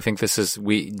 I think this is,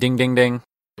 ding, ding, ding.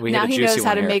 We now hit a he juicy knows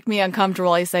how to one here. make me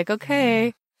uncomfortable. He's like,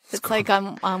 okay. It's like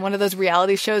on one of those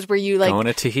reality shows where you like going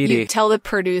to Tahiti. You tell the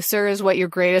producers what your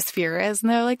greatest fear is, and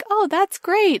they're like, "Oh, that's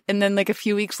great." And then like a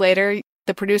few weeks later,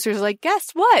 the producers are like, "Guess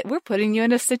what? We're putting you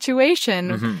in a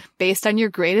situation based on your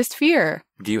greatest fear."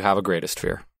 Do you have a greatest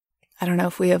fear? I don't know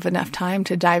if we have enough time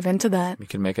to dive into that. You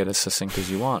can make it as succinct as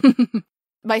you want.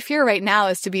 My fear right now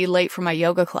is to be late for my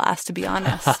yoga class, to be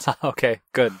honest. Okay,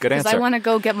 good answer. Because I want to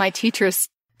go get my teacher's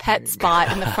pet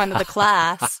spot in the front of the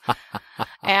class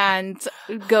and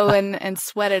go in and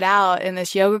sweat it out in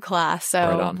this yoga class.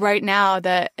 So right now,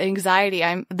 the anxiety,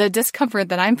 the discomfort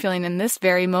that I'm feeling in this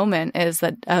very moment is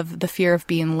that of the fear of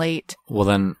being late. Well,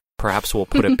 then perhaps we'll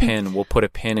put a pin. We'll put a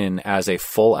pin in as a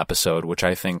full episode, which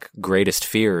I think greatest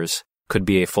fears could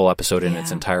be a full episode in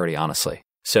its entirety, honestly.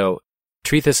 So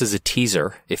treat this as a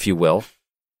teaser, if you will,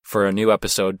 for a new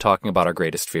episode talking about our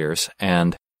greatest fears.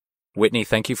 And Whitney,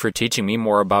 thank you for teaching me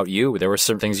more about you. There were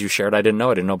some things you shared I didn't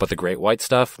know. I didn't know about the great white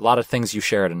stuff. A lot of things you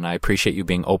shared, and I appreciate you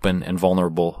being open and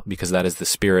vulnerable because that is the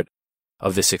spirit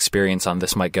of this experience on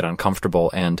This Might Get Uncomfortable.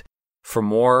 And for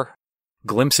more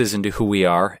glimpses into who we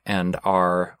are and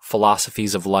our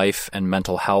philosophies of life and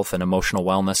mental health and emotional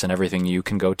wellness and everything, you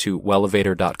can go to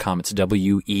wellevatr.com. It's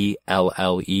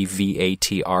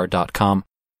WELLEVATR.com.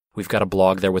 We've got a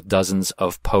blog there with dozens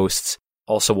of posts.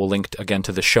 Also, we'll link again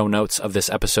to the show notes of this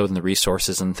episode and the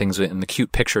resources and things and the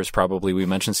cute pictures probably we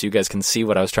mentioned so you guys can see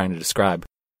what I was trying to describe.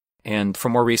 And for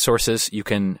more resources, you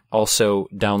can also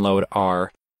download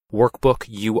our workbook,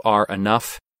 You Are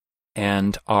Enough,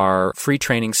 and our free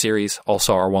training series,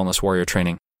 also our Wellness Warrior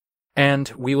training.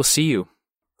 And we will see you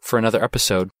for another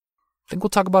episode. I think we'll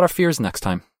talk about our fears next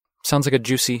time. Sounds like a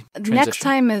juicy transition. Next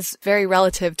time is very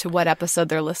relative to what episode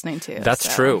they're listening to.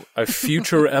 That's true. A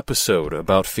future episode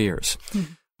about fears.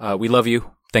 We love you.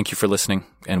 Thank you for listening,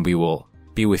 and we will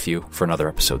be with you for another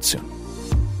episode soon.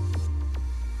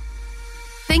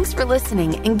 Thanks for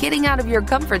listening and getting out of your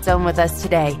comfort zone with us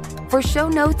today. For show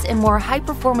notes and more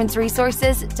high-performance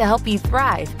resources to help you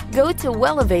thrive, go to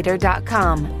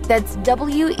wellevatr.com. That's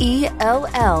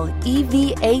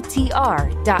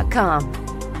WELLEVATR.com.